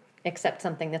should accept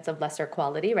something that's of lesser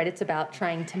quality, right? It's about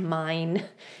trying to mine,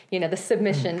 the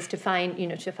submissions to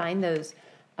find those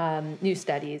new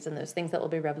studies and those things that will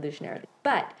be revolutionary.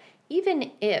 But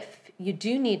even if you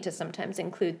do need to sometimes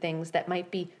include things that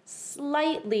might be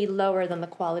slightly lower than the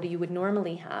quality you would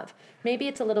normally have, maybe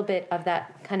it's a little bit of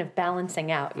that kind of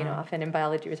balancing out. Often in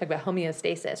biology we talk about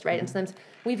homeostasis, right? And sometimes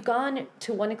we've gone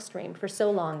to one extreme for so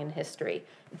long in history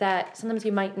that sometimes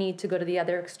you might need to go to the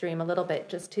other extreme a little bit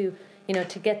just to,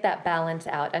 to get that balance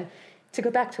out. And to go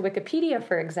back to Wikipedia,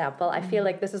 for example, I feel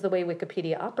like this is the way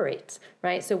Wikipedia operates,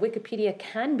 right? So Wikipedia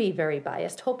can be very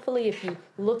biased. Hopefully, if you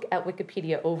look at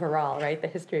Wikipedia overall, right, the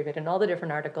history of it and all the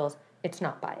different articles, it's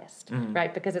not biased,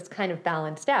 right? Because it's kind of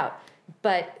balanced out.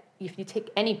 But if you take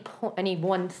any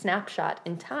one snapshot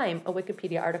in time, a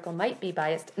Wikipedia article might be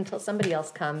biased until somebody else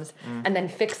comes and then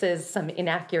fixes some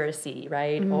inaccuracy,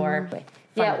 right? Or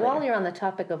while you're on the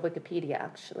topic of Wikipedia,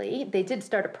 actually, they did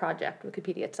start a project,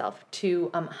 Wikipedia itself, to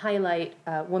highlight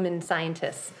women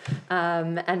scientists,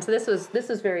 and so this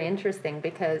was very interesting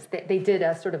because they did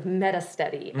a sort of meta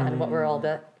study on what were all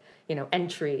the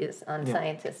entries on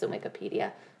scientists in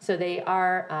Wikipedia. So they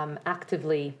are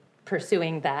actively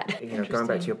pursuing that. Going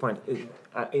back to your point,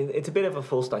 it's a bit of a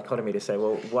false dichotomy to say,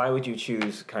 well, why would you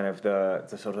choose kind of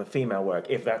the sort of female work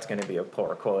if that's going to be of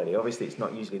poorer quality? Obviously, it's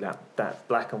not usually that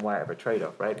black and white of a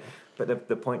trade-off, right? But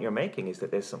the point you're making is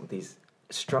that there's some of these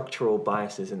structural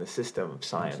biases in the system of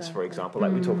science, for example,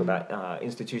 like we talk about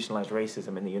institutionalized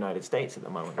racism in the United States at the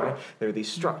moment, right? There are these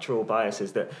structural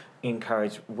biases that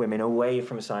encourage women away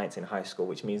from science in high school,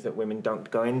 which means that women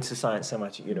don't go into science so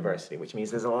much at university, which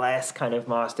means there's less kind of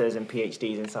masters and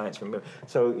PhDs in science from women.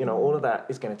 So, all of that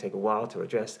is going to take a while to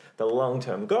address. The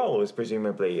long-term goal is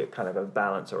presumably a kind of a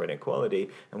balance or inequality,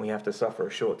 and we have to suffer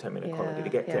a short-term inequality to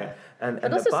get there. And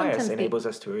the bias enables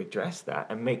us to address that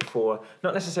and make for,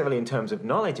 not necessarily in terms of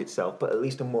knowledge itself, but at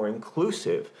least a more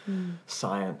inclusive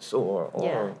science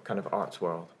or kind of arts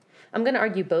world. I'm going to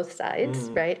argue both sides,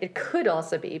 right? It could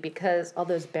also be because all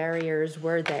those barriers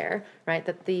were there, right?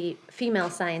 That the female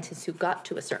scientists who got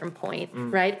to a certain point,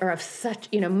 right, are of such,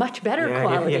 much better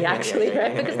quality,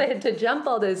 right? Because they had to jump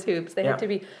all those hoops. They had to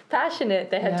be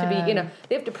passionate. They had to be,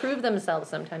 they have to prove themselves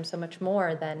sometimes so much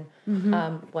more than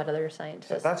what other scientists.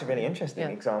 So that's a really interesting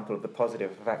example of the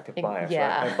positive of active bias.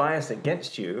 Right? A bias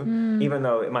against you, even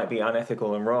though it might be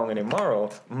unethical and wrong and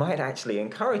immoral, might actually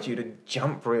encourage you to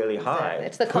jump really high.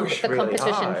 It's the competition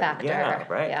factor. Yeah,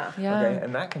 right? Yeah. Okay,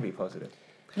 and that can be positive.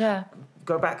 Yeah.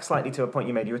 Go back slightly to a point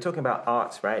you made. You were talking about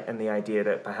arts, right? And the idea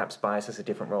that perhaps bias has a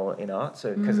different role in art,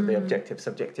 so because of the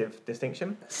objective-subjective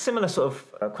distinction. Similar sort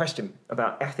of question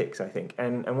about ethics, I think.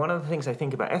 And one of the things I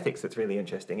think about ethics that's really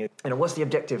interesting is, what's the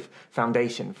objective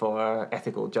foundation for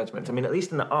ethical judgment? I mean, at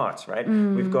least in the arts, right?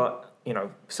 We've got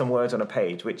some words on a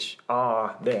page which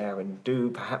are there and do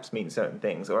perhaps mean certain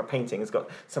things, or a painting has got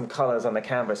some colors on the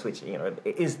canvas which,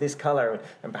 it is this color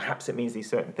and perhaps it means these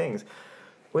certain things.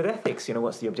 With ethics,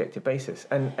 what's the objective basis?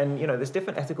 And there's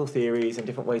different ethical theories and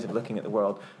different ways of looking at the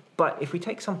world. But if we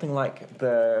take something like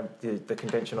the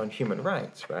Convention on Human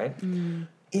Rights, right?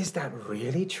 Is that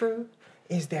really true?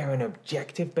 Is there an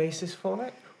objective basis for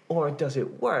it? Or does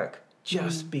it work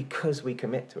just because we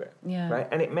commit to it, right?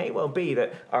 And it may well be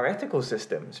that our ethical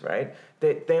systems, right,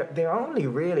 they only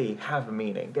really have a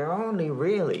meaning. They're only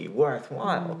really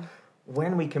worthwhile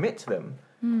when we commit to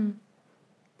them,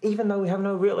 even though we have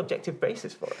no real objective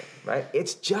basis for it, right?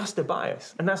 It's just a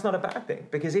bias, and that's not a bad thing,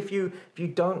 because if you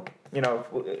don't,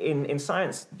 in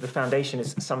science, the foundation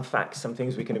is some facts, some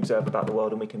things we can observe about the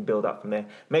world, and we can build up from there.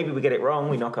 Maybe we get it wrong,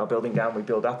 we knock our building down, we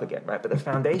build up again, right? But the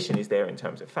foundation is there in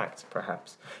terms of facts,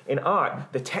 perhaps. In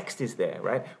art, the text is there,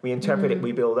 right? We interpret it,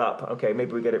 we build up. Okay,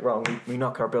 maybe we get it wrong, we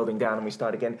knock our building down, and we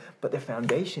start again. But the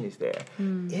foundation is there.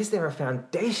 Is there a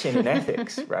foundation in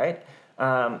ethics, right?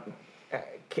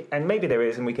 And maybe there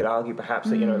is, and we could argue perhaps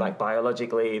that, like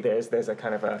biologically, there's a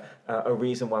kind of a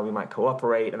reason why we might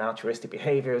cooperate and altruistic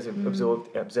behaviors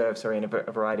observed in a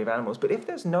variety of animals. But if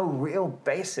there's no real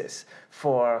basis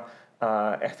for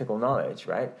ethical knowledge,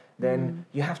 right, then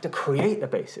you have to create a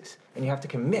basis, and you have to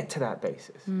commit to that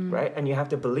basis, right? And you have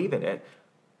to believe in it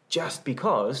just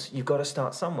because you've got to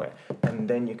start somewhere, and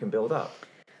then you can build up.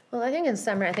 Well, I think in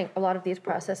summary, I think a lot of these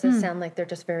processes sound like they're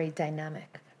just very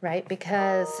dynamic, right?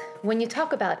 Because when you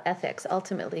talk about ethics,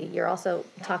 ultimately, you're also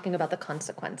talking about the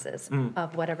consequences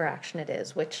of whatever action it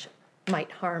is, which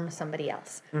might harm somebody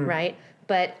else, right?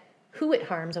 But who it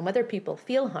harms and whether people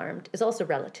feel harmed is also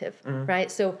relative,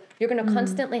 right? So you're going to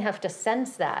constantly have to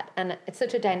sense that. And it's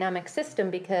such a dynamic system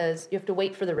because you have to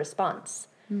wait for the response,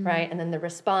 right? And then the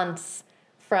response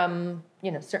from,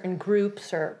 certain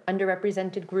groups or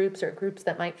underrepresented groups or groups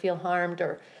that might feel harmed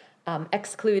or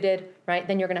excluded, right?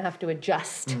 Then you're going to have to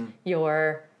adjust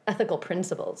your ethical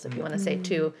principles, if you want to say,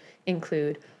 to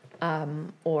include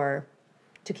or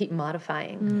to keep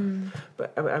modifying.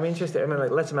 But I'm interested.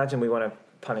 Let's imagine we want to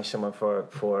punish someone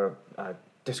for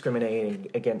discriminating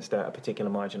against a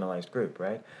particular marginalized group,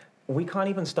 right? We can't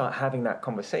even start having that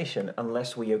conversation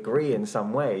unless we agree in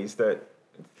some ways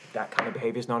that kind of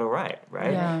behavior is not all right?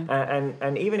 Yeah.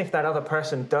 And even if that other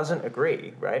person doesn't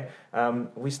agree, right,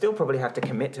 we still probably have to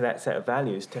commit to that set of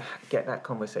values to get that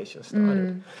conversation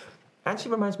started.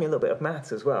 Actually reminds me a little bit of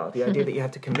maths as well. The idea that you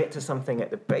have to commit to something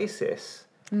at the basis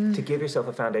to give yourself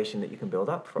a foundation that you can build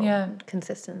up from. Yeah,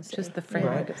 consistency. Just the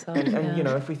framework right? itself. And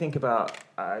if we think about,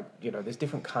 there's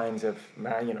different kinds of,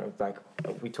 like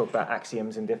we talk about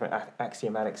axioms in different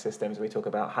axiomatic systems. We talk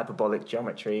about hyperbolic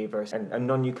geometry versus and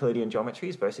non-Euclidean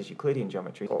geometries versus Euclidean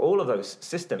geometry. Or all of those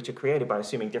systems which are created by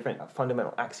assuming different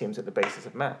fundamental axioms at the basis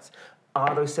of maths.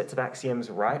 Are those sets of axioms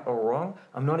right or wrong?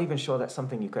 I'm not even sure that's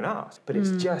something you can ask, but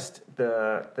it's just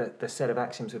the set of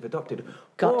axioms we've adopted.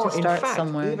 Got to start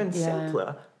somewhere. Even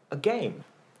simpler, a game.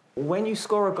 When you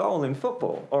score a goal in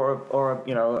football or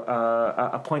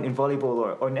a point in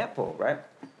volleyball or netball, right?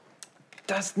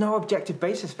 There's no objective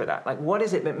basis for that. Like, what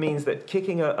is it that means that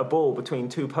kicking a ball between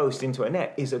two posts into a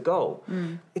net is a goal?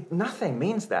 Nothing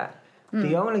means that.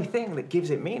 The only thing that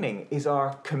gives it meaning is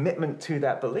our commitment to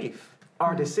that belief.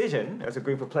 Our decision as a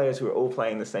group of players who are all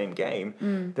playing the same game,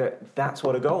 that's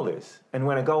what a goal is. And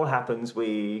when a goal happens,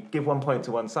 we give 1 point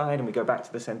to one side and we go back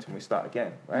to the center and we start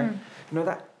again, right?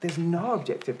 That there's no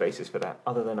objective basis for that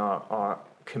other than our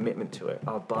commitment to it,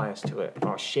 our bias to it,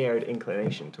 our shared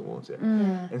inclination towards it.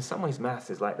 In some ways, maths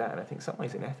is like that, and I think some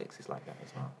ways in ethics is like that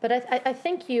as well. But I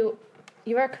think you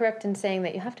are correct in saying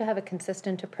that you have to have a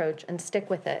consistent approach and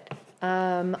stick with it.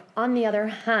 On the other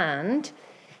hand,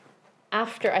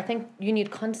 I think you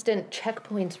need constant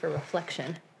checkpoints for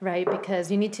reflection, right? Because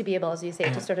you need to be able, as you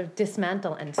say, to sort of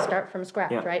dismantle and start from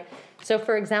scratch, right? So,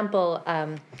 for example,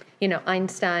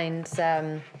 Einstein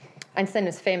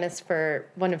is famous for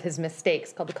one of his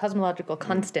mistakes called the cosmological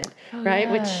constant, right?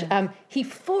 Which he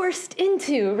forced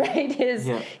into, right, his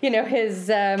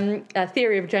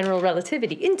theory of general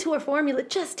relativity into a formula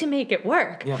just to make it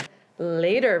work.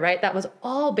 Later, right, that was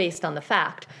all based on the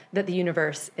fact that the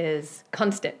universe is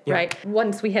constant, right?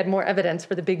 Once we had more evidence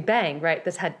for the Big Bang, right,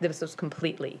 this was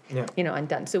completely,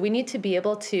 undone. So we need to be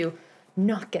able to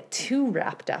not get too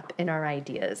wrapped up in our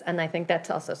ideas, and I think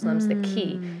that's also sometimes the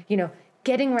key.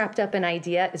 Getting wrapped up in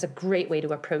idea is a great way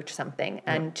to approach something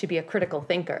and to be a critical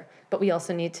thinker, but we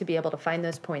also need to be able to find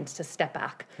those points to step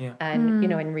back and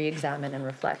and re-examine and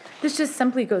reflect. This just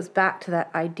simply goes back to that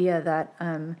idea that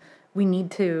we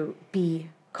need to be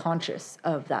conscious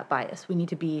of that bias. We need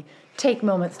to take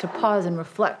moments to pause and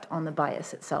reflect on the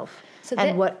bias itself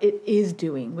and what it is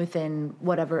doing within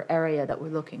whatever area that we're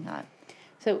looking at.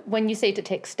 So when you say to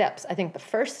take steps, I think the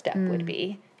first step would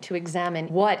be to examine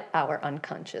what our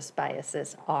unconscious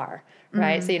biases are,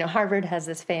 right? So, Harvard has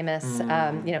this famous,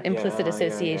 implicit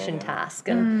association task,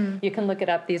 and you can look it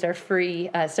up. These are free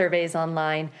surveys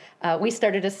online. We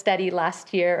started a study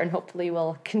last year, and hopefully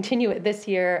we'll continue it this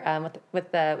year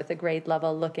with a grade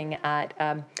level looking at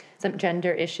some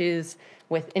gender issues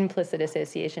with implicit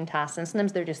association tasks. And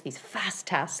sometimes they're just these fast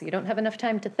tasks. So you don't have enough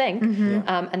time to think,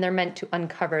 and they're meant to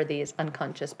uncover these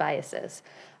unconscious biases.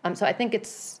 So I think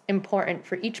it's important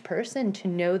for each person to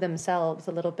know themselves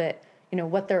a little bit,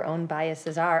 what their own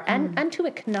biases are, and to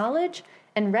acknowledge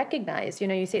and recognize,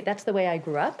 you say, that's the way I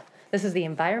grew up. This is the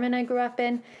environment I grew up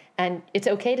in. And it's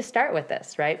okay to start with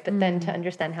this, right? But then to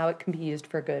understand how it can be used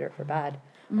for good or for bad.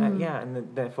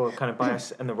 And therefore kind of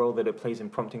bias and the role that it plays in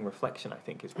prompting reflection, I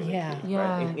think, is really key,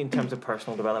 right? In terms of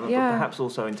personal development, but perhaps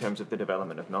also in terms of the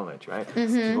development of knowledge, right?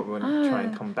 This is what we want to try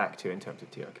and come back to in terms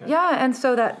of TRK. Yeah, and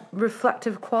so that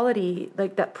reflective quality,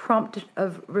 like that prompt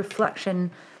of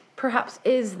reflection, perhaps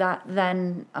is that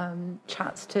then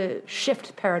chance to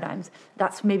shift paradigms.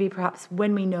 That's maybe perhaps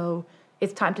when we know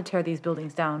it's time to tear these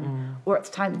buildings down, or it's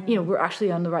time, we're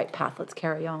actually on the right path, let's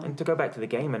carry on. And to go back to the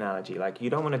game analogy, like, you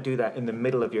don't want to do that in the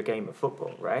middle of your game of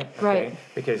football, right? Right.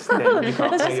 Because then you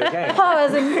can't play your game.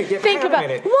 Pause and think about,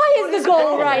 why is the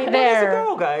goal right there? What is the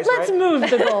goal, guys? Let's move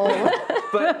the goal.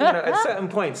 But, at certain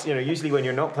points, usually when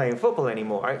you're not playing football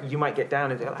anymore, you might get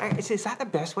down and say, is that the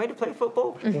best way to play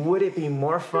football? Would it be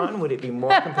more fun? Would it be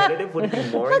more competitive? Would it be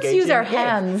more engaging? Let's use our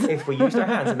hands. If we used our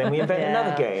hands, and then we invent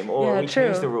another game, or we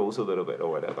change the rules a little bit, or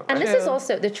whatever. And this is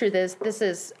also, the truth is, this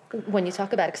is when you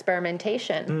talk about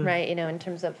experimentation, right? In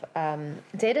terms of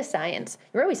data science,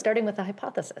 you're always starting with a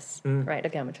hypothesis, right?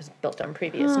 Again, which is built on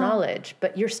previous knowledge,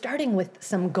 but you're starting with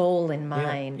some goal in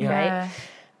mind, right?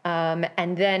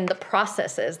 And then the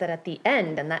process is that at the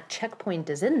end, and that checkpoint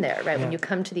is in there, right? When you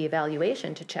come to the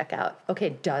evaluation to check out, okay,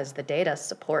 does the data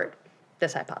support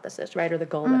this hypothesis, right? Or the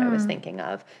goal that I was thinking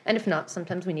of. And if not,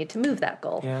 sometimes we need to move that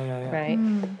goal, right?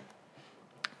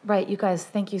 Right, you guys,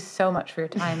 thank you so much for your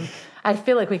time. I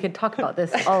feel like we could talk about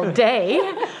this all day.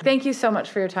 Thank you so much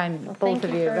for your time, both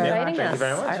of you. Thank you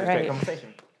very much. It was a great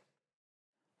conversation.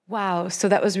 Wow, so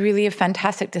that was really a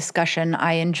fantastic discussion.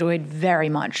 I enjoyed very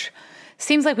much.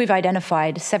 Seems like we've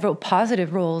identified several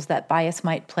positive roles that bias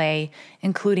might play,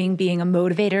 including being a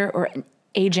motivator or an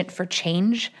agent for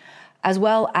change, as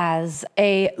well as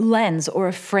a lens or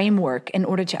a framework in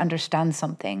order to understand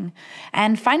something.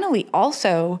 And finally,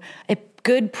 also a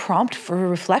good prompt for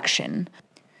reflection.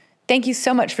 Thank you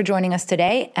so much for joining us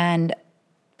today, and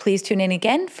please tune in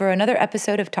again for another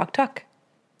episode of Talk Talk.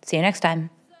 See you next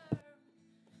time.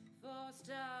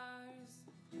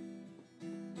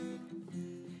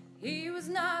 He was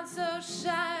not so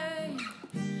shy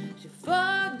to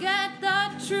forget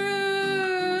the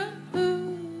truth.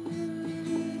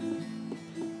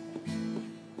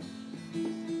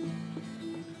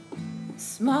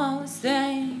 Smallest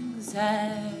things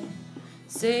had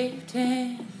saved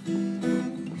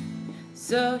him.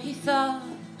 So he thought.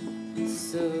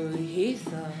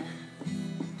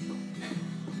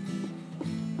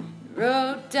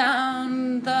 Wrote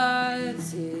down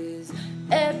thoughts, his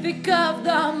epic of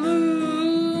the moon.